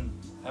guys, and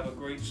have a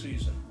great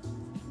season.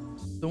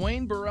 The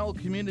Wayne Burrell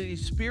Community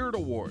Spirit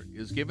Award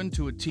is given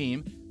to a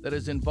team that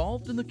is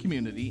involved in the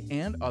community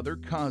and other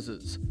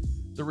causes.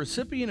 The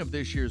recipient of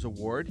this year's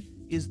award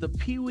is the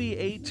Pee Wee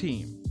A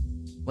team.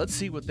 Let's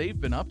see what they've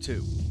been up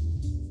to.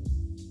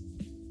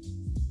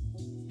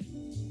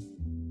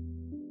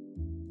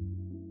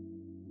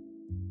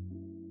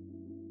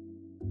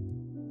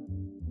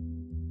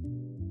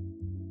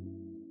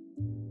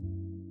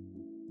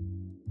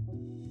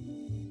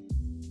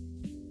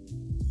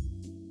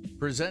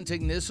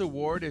 Presenting this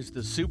award is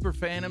the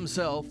superfan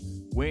himself,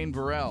 Wayne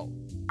Burrell.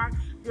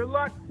 Good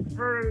luck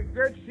for a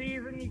good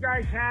season you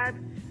guys had.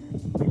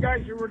 You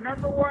guys were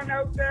number one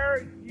out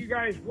there. You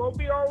guys will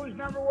be always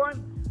number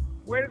one.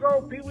 Way to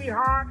go, Pee Wee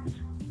Hawks.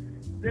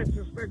 This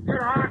is a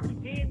good hockey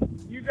team.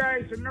 You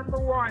guys are number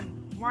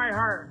one, my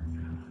heart.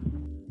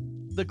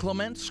 The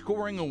Clement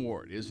Scoring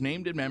Award is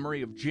named in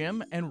memory of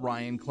Jim and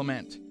Ryan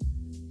Clement.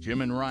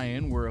 Jim and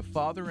Ryan were a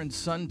father and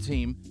son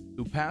team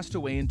who passed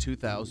away in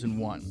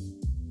 2001.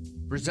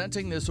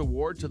 Presenting this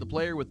award to the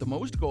player with the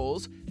most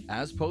goals,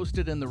 as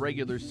posted in the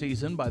regular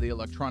season by the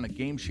electronic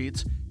game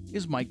sheets,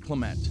 is Mike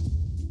Clement.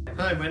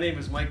 Hi, my name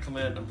is Mike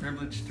Clement. I'm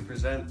privileged to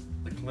present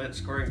the Clement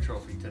Scoring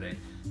Trophy today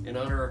in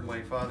honor of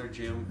my father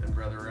Jim and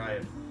brother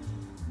Ryan.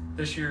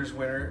 This year's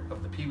winner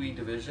of the Pee Wee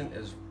division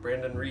is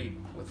Brandon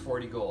Reed with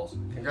 40 goals.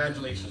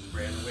 Congratulations,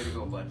 Brandon. Way to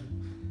go, bud.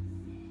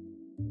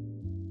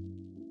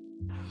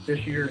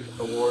 This year's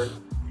award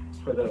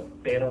for the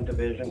Bantam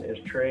division is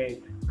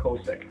Trey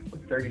Kosick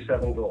with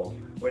 37 goals.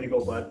 Way to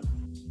go, bud.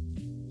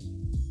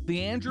 The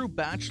Andrew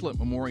Bachelet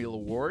Memorial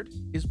Award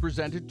is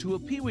presented to a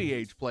Pee Wee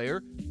age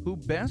player who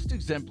best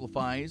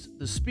exemplifies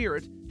the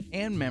spirit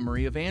and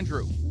memory of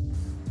Andrew.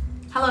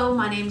 Hello,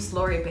 my name's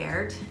Lori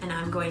Baird, and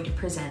I'm going to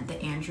present the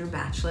Andrew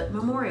Bachelet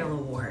Memorial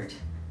Award.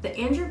 The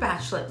Andrew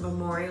Bachelet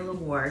Memorial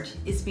Award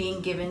is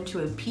being given to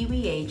a Pee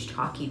Wee aged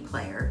hockey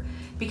player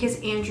because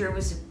Andrew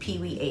was a Pee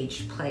Wee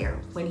aged player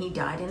when he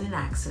died in an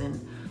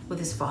accident with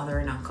his father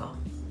and uncle.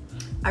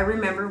 I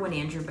remember when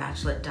Andrew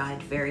Bachelet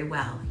died very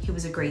well. He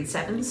was a grade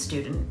 7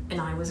 student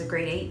and I was a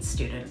grade 8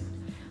 student.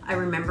 I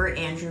remember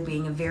Andrew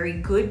being a very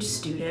good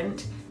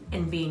student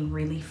and being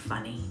really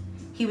funny.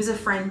 He was a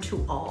friend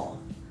to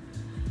all.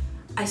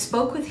 I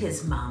spoke with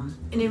his mom,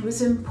 and it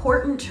was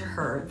important to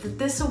her that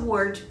this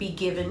award be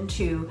given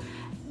to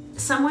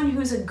someone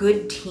who's a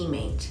good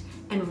teammate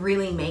and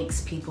really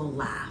makes people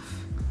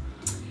laugh.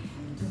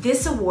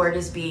 This award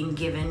is being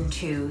given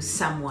to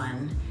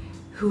someone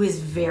who is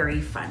very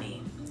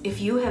funny.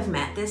 If you have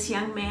met this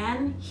young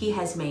man, he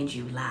has made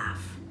you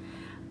laugh.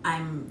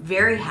 I'm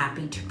very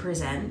happy to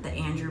present the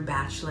Andrew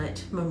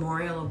Bachelet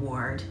Memorial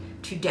Award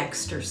to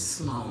Dexter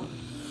Sloan.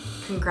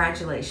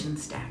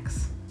 Congratulations,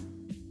 Dex.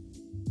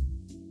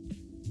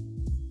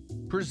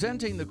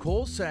 Presenting the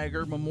Cole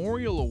Sager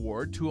Memorial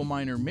Award to a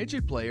minor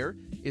midget player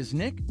is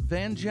Nick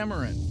Van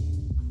Gemeren.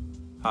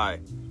 Hi,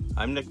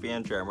 I'm Nick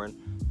Van Gemeren,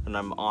 and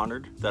I'm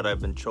honored that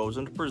I've been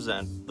chosen to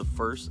present the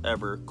first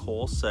ever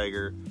Cole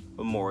Sager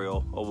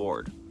Memorial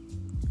Award.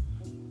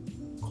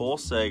 Cole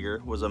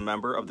Sager was a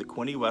member of the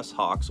Quinte West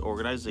Hawks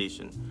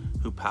organization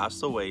who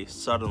passed away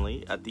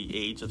suddenly at the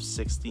age of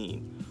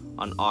 16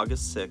 on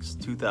August 6,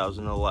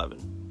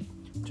 2011,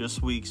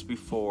 just weeks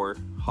before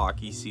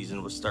hockey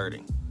season was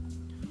starting.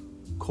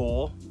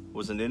 Cole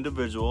was an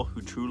individual who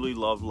truly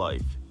loved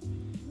life.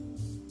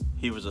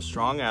 He was a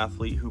strong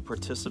athlete who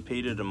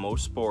participated in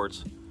most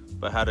sports,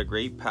 but had a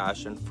great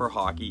passion for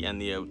hockey and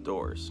the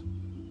outdoors.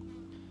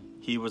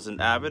 He was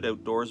an avid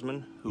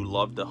outdoorsman who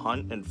loved to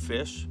hunt and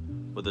fish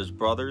with his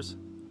brothers,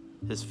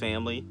 his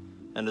family,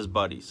 and his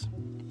buddies.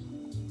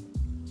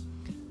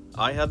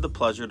 I had the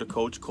pleasure to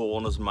coach Cole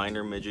in his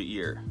minor midget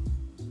year.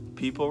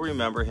 People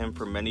remember him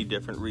for many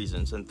different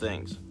reasons and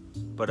things,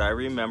 but I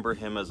remember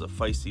him as a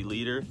feisty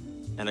leader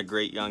and a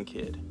great young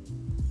kid,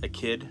 a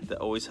kid that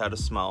always had a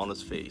smile on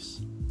his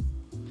face.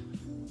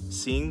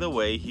 Seeing the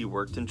way he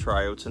worked in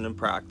tryouts and in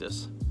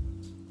practice,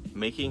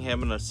 making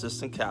him an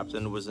assistant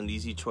captain was an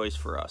easy choice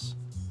for us.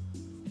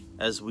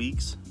 As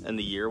weeks and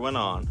the year went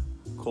on,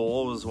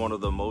 Cole was one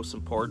of the most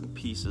important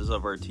pieces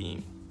of our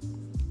team.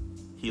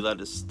 He let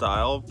his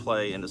style of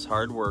play and his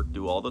hard work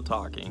do all the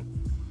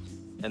talking,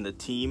 and the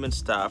team and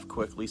staff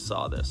quickly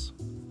saw this.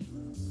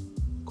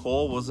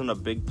 Cole wasn't a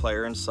big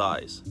player in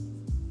size,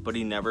 but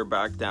he never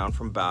backed down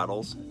from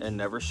battles and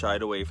never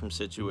shied away from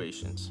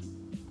situations.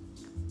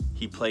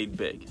 He played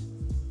big.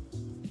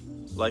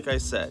 Like I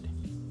said,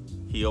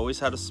 he always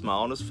had a smile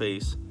on his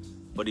face,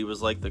 but he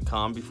was like the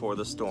calm before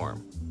the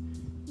storm.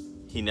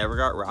 He never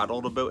got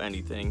rattled about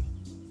anything.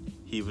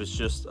 He was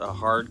just a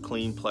hard,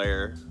 clean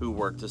player who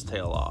worked his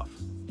tail off.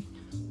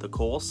 The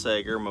Cole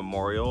Sager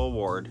Memorial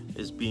Award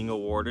is being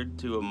awarded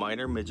to a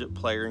minor midget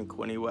player in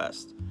Quinte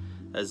West,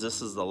 as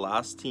this is the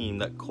last team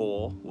that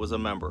Cole was a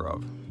member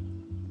of.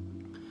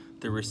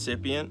 The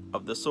recipient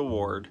of this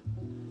award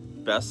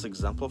best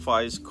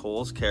exemplifies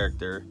Cole's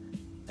character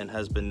and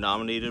has been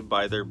nominated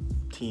by their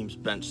team's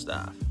bench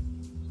staff.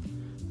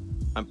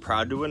 I'm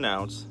proud to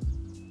announce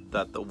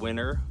that the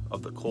winner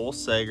of the Cole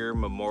Sager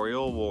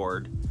Memorial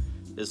Award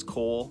is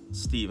Cole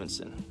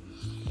Stevenson.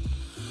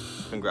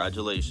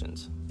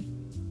 Congratulations.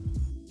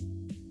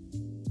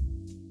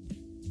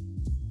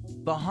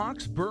 The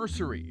Hawks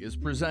Bursary is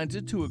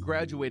presented to a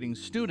graduating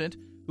student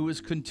who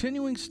is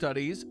continuing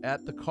studies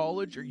at the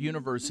college or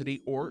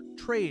university or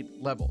trade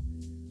level.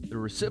 The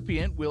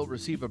recipient will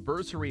receive a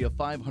bursary of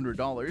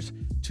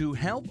 $500 to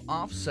help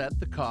offset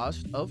the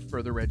cost of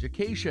further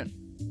education.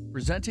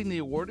 Presenting the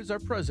award is our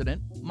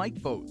president,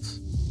 Mike Boats.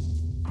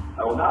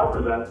 I will now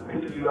present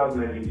the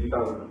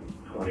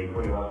 2019-2020 Quinte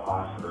West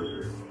Hawks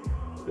Bursary.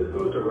 This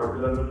goes to a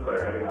representative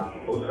player heading off to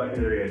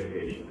post-secondary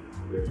education.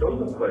 We have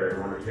chosen a player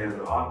who understands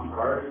that hockey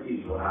far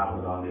exceeds what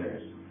happens on the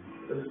ice.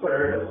 This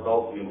player has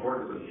felt the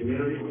importance of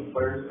community with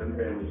players and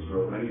families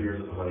throughout many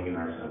years of playing in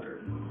our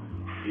center.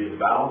 He has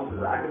balanced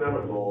his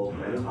academic goals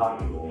and his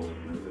hockey goals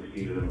and has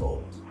succeeded in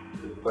both.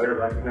 This player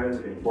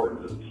recognizes the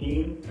importance of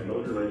team and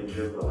those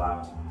relationships that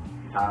last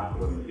past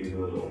when the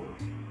season is over,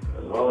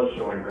 as well as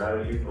showing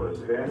gratitude for his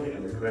family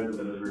and the commitment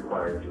that is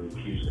required to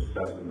achieve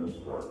success in this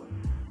sport.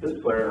 This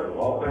player has a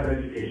well-planned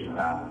education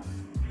path,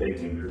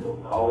 taking him through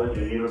both college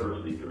and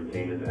university to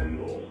attain his end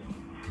goals.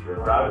 We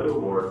are proud to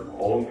award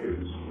Owen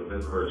Coots with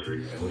his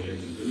bursary and wish him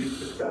continued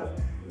success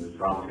in his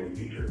promising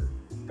future.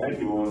 Thank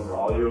you, Owen, for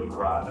all you have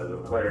brought as a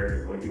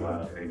player to Quinte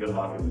West, and good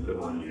luck in the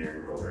civil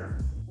engineering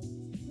program.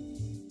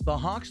 The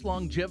Hawks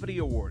Longevity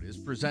Award is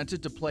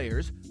presented to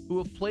players who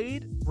have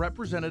played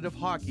representative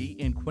hockey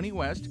in Quinte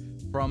West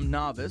from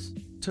novice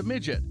to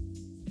midget.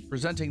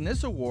 Presenting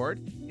this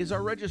award is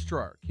our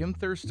registrar, Kim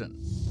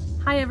Thurston.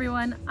 Hi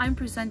everyone, I'm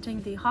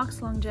presenting the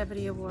Hawks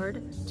Longevity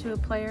Award to a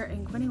player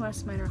in Quinte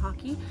West Minor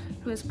Hockey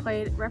who has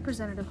played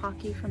representative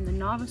hockey from the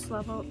novice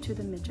level to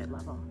the midget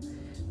level.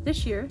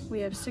 This year, we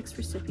have 6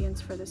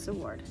 recipients for this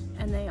award,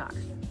 and they are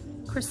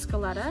Chris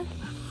Scaletta,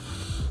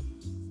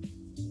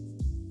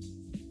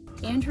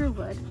 Andrew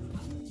Wood,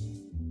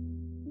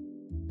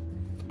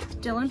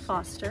 Dylan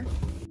Foster,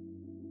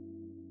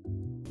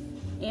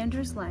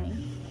 Anders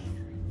Lang,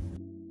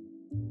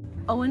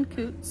 Owen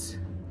Coots,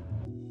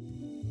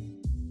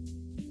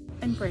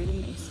 and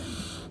Brady Mason.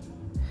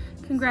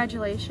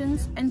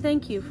 Congratulations, and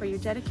thank you for your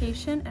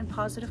dedication and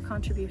positive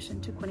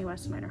contribution to Quinte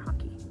West Minor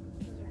Hockey.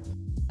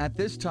 At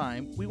this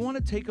time, we want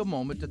to take a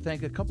moment to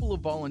thank a couple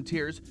of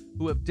volunteers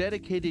who have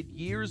dedicated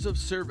years of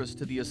service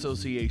to the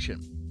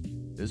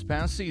association. This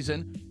past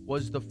season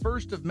was the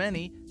first of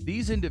many.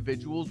 These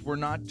individuals were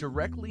not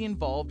directly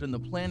involved in the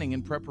planning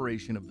and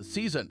preparation of the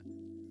season.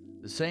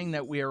 The saying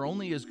that we are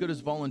only as good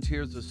as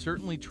volunteers is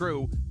certainly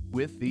true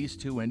with these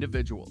 2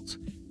 individuals.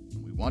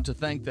 We want to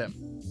thank them.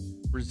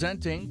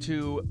 Presenting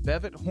to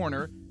Bevitt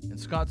Horner and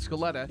Scott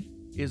Scaletta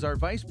is our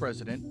Vice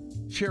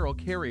President, Cheryl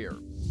Carrier.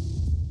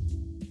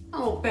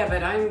 Oh,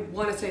 Bevitt, I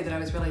want to say that I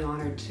was really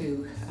honored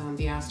to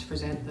be asked to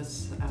present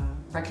this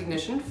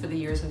recognition for the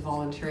years of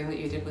volunteering that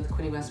you did with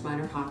Quinte West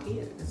Minor Hockey.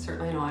 It's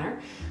certainly an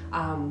honor.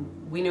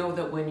 We know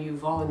that when you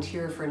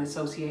volunteer for an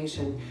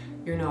association,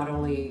 you're not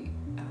only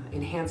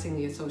enhancing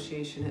the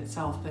association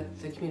itself, but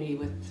the community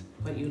with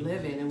what you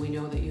live in, and we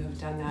know that you have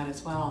done that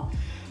as well.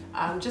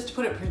 Just to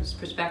put it in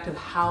perspective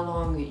how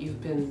long that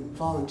you've been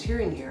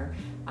volunteering here,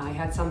 I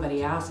had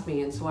somebody ask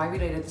me, and so I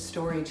related the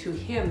story to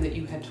him that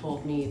you had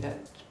told me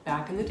that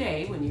back in the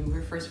day when you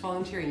were first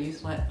volunteering, you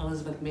used to let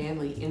Elizabeth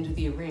Manley into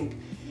the rink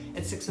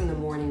at 6 in the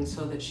morning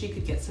so that she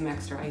could get some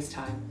extra ice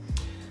time.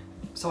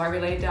 So I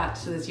relayed that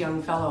to this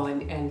young fellow,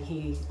 and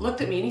he looked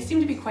at me and he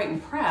seemed to be quite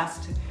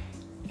impressed.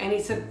 And he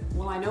said,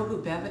 well, I know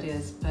who Bevitt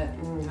is, but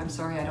I'm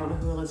sorry, I don't know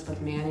who Elizabeth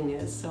Manning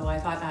is. So I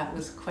thought that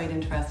was quite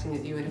interesting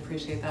that you would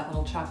appreciate that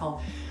little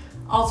chuckle.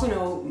 Also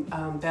know,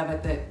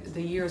 Bevitt, that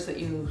the years that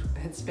you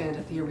had spent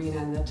at the arena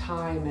and the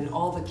time and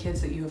all the kids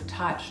that you have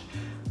touched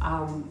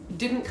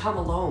didn't come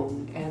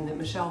alone, and that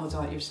Michelle was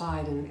at your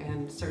side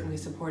and certainly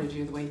supported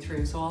you the way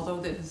through. So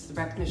although this is the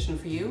recognition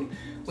for you,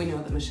 we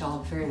know that Michelle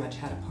very much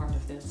had a part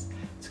of this.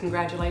 So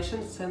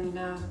congratulations, and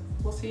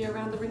we'll see you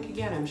around the rink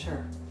again, I'm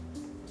sure.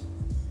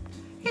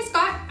 Hey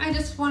Scott, I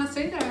just want to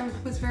say that I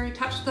was very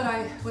touched that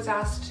I was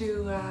asked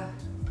to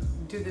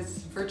do this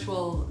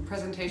virtual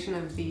presentation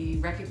of the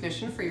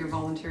recognition for your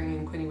volunteering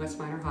in Quinte West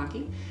Minor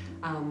Hockey.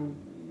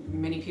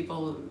 Many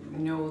people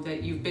know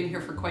that you've been here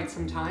for quite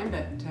some time,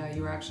 but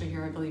you were actually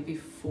here, I believe,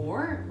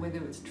 before, whether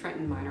it was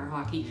Trenton Minor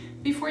Hockey,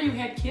 before you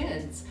had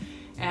kids.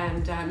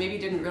 And maybe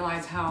didn't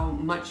realize how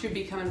much you'd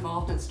become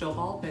involved in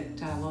Stowball,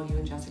 but well, you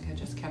and Jessica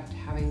just kept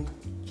having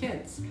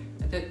kids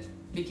that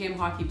became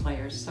hockey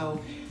players.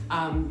 So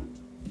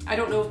I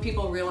don't know if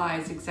people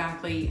realize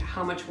exactly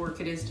how much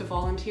work it is to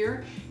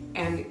volunteer,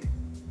 and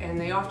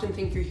they often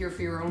think you're here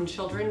for your own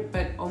children,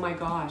 but oh my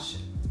gosh,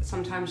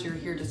 sometimes you're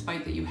here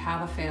despite that you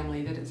have a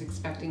family that is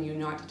expecting you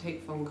not to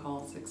take phone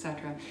calls,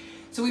 etc.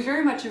 So we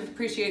very much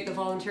appreciate the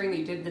volunteering that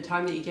you did, the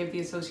time that you gave the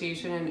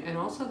association, and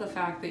also the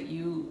fact that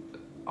you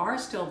are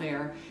still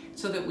there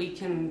so that we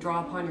can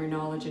draw upon your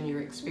knowledge and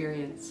your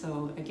experience.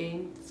 So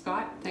again,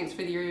 Scott, thanks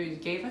for the year you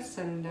gave us,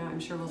 and I'm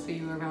sure we'll see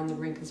you around the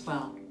rink as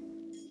well.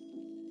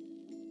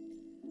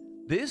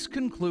 This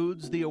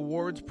concludes the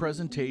awards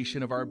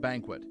presentation of our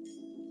banquet.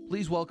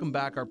 Please welcome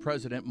back our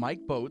president,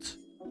 Mike Boats,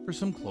 for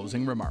some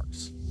closing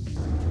remarks.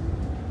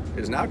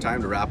 It is now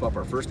time to wrap up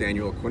our first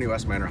annual Quinte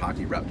West Minor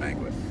Hockey Rep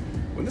Banquet.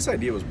 When this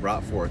idea was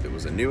brought forth, it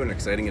was a new and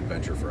exciting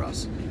adventure for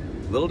us.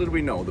 Little did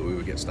we know that we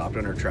would get stopped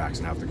on our tracks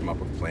and have to come up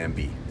with Plan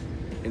B.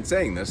 In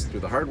saying this, through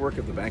the hard work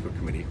of the banquet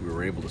committee, we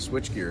were able to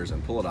switch gears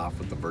and pull it off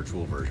with the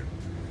virtual version.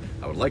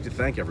 I would like to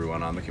thank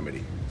everyone on the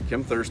committee: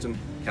 Kim Thurston,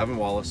 Kevin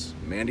Wallace,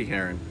 Mandy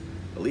Herron,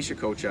 Alicia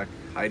Kochek,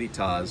 Heidi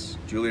Taz,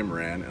 Julia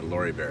Moran, and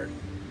Lori Baird.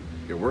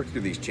 Your work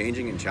through these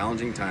changing and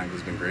challenging times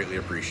has been greatly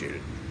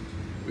appreciated.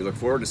 We look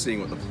forward to seeing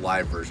what the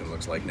live version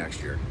looks like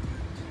next year.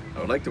 I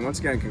would like to once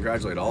again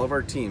congratulate all of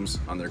our teams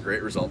on their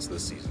great results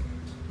this season.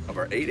 Of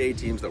our 8 A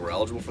teams that were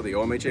eligible for the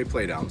OMHA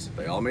playdowns,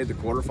 they all made the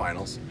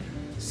quarterfinals,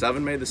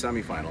 7 made the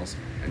semifinals,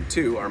 and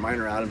 2, our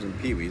minor Adams and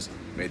Pee-wees,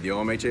 made the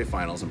OMHA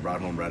finals and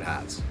brought home red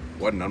hats.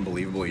 What an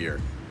unbelievable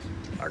year.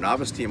 Our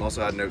novice team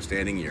also had an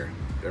outstanding year.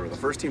 They were the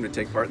first team to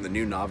take part in the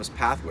new novice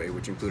pathway,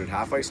 which included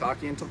half-ice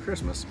hockey until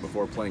Christmas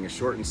before playing a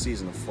shortened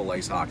season of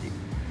full-ice hockey.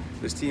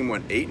 This team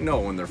went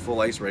 8-0 in their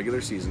full-ice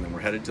regular season and were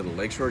headed to the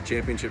Lakeshore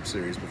Championship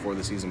Series before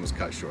the season was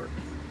cut short.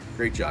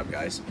 Great job,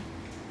 guys.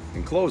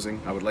 In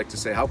closing, I would like to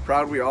say how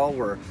proud we all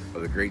were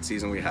of the great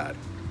season we had.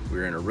 We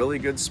are in a really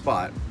good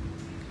spot,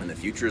 and the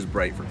future is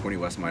bright for Quinte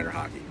West Minor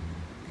Hockey.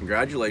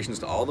 Congratulations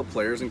to all the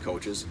players and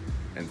coaches,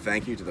 and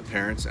thank you to the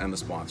parents and the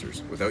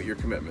sponsors. Without your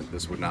commitment,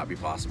 this would not be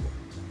possible.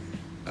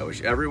 I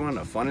wish everyone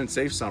a fun and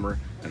safe summer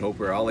and hope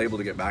we're all able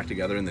to get back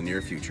together in the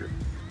near future.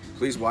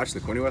 Please watch the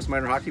Quinte West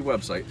Minor Hockey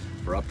website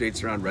for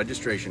updates around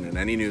registration and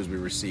any news we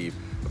receive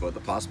about the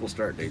possible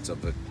start dates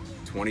of the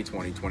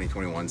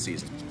 2020-2021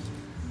 season.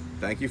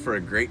 Thank you for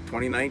a great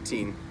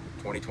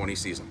 2019-2020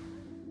 season.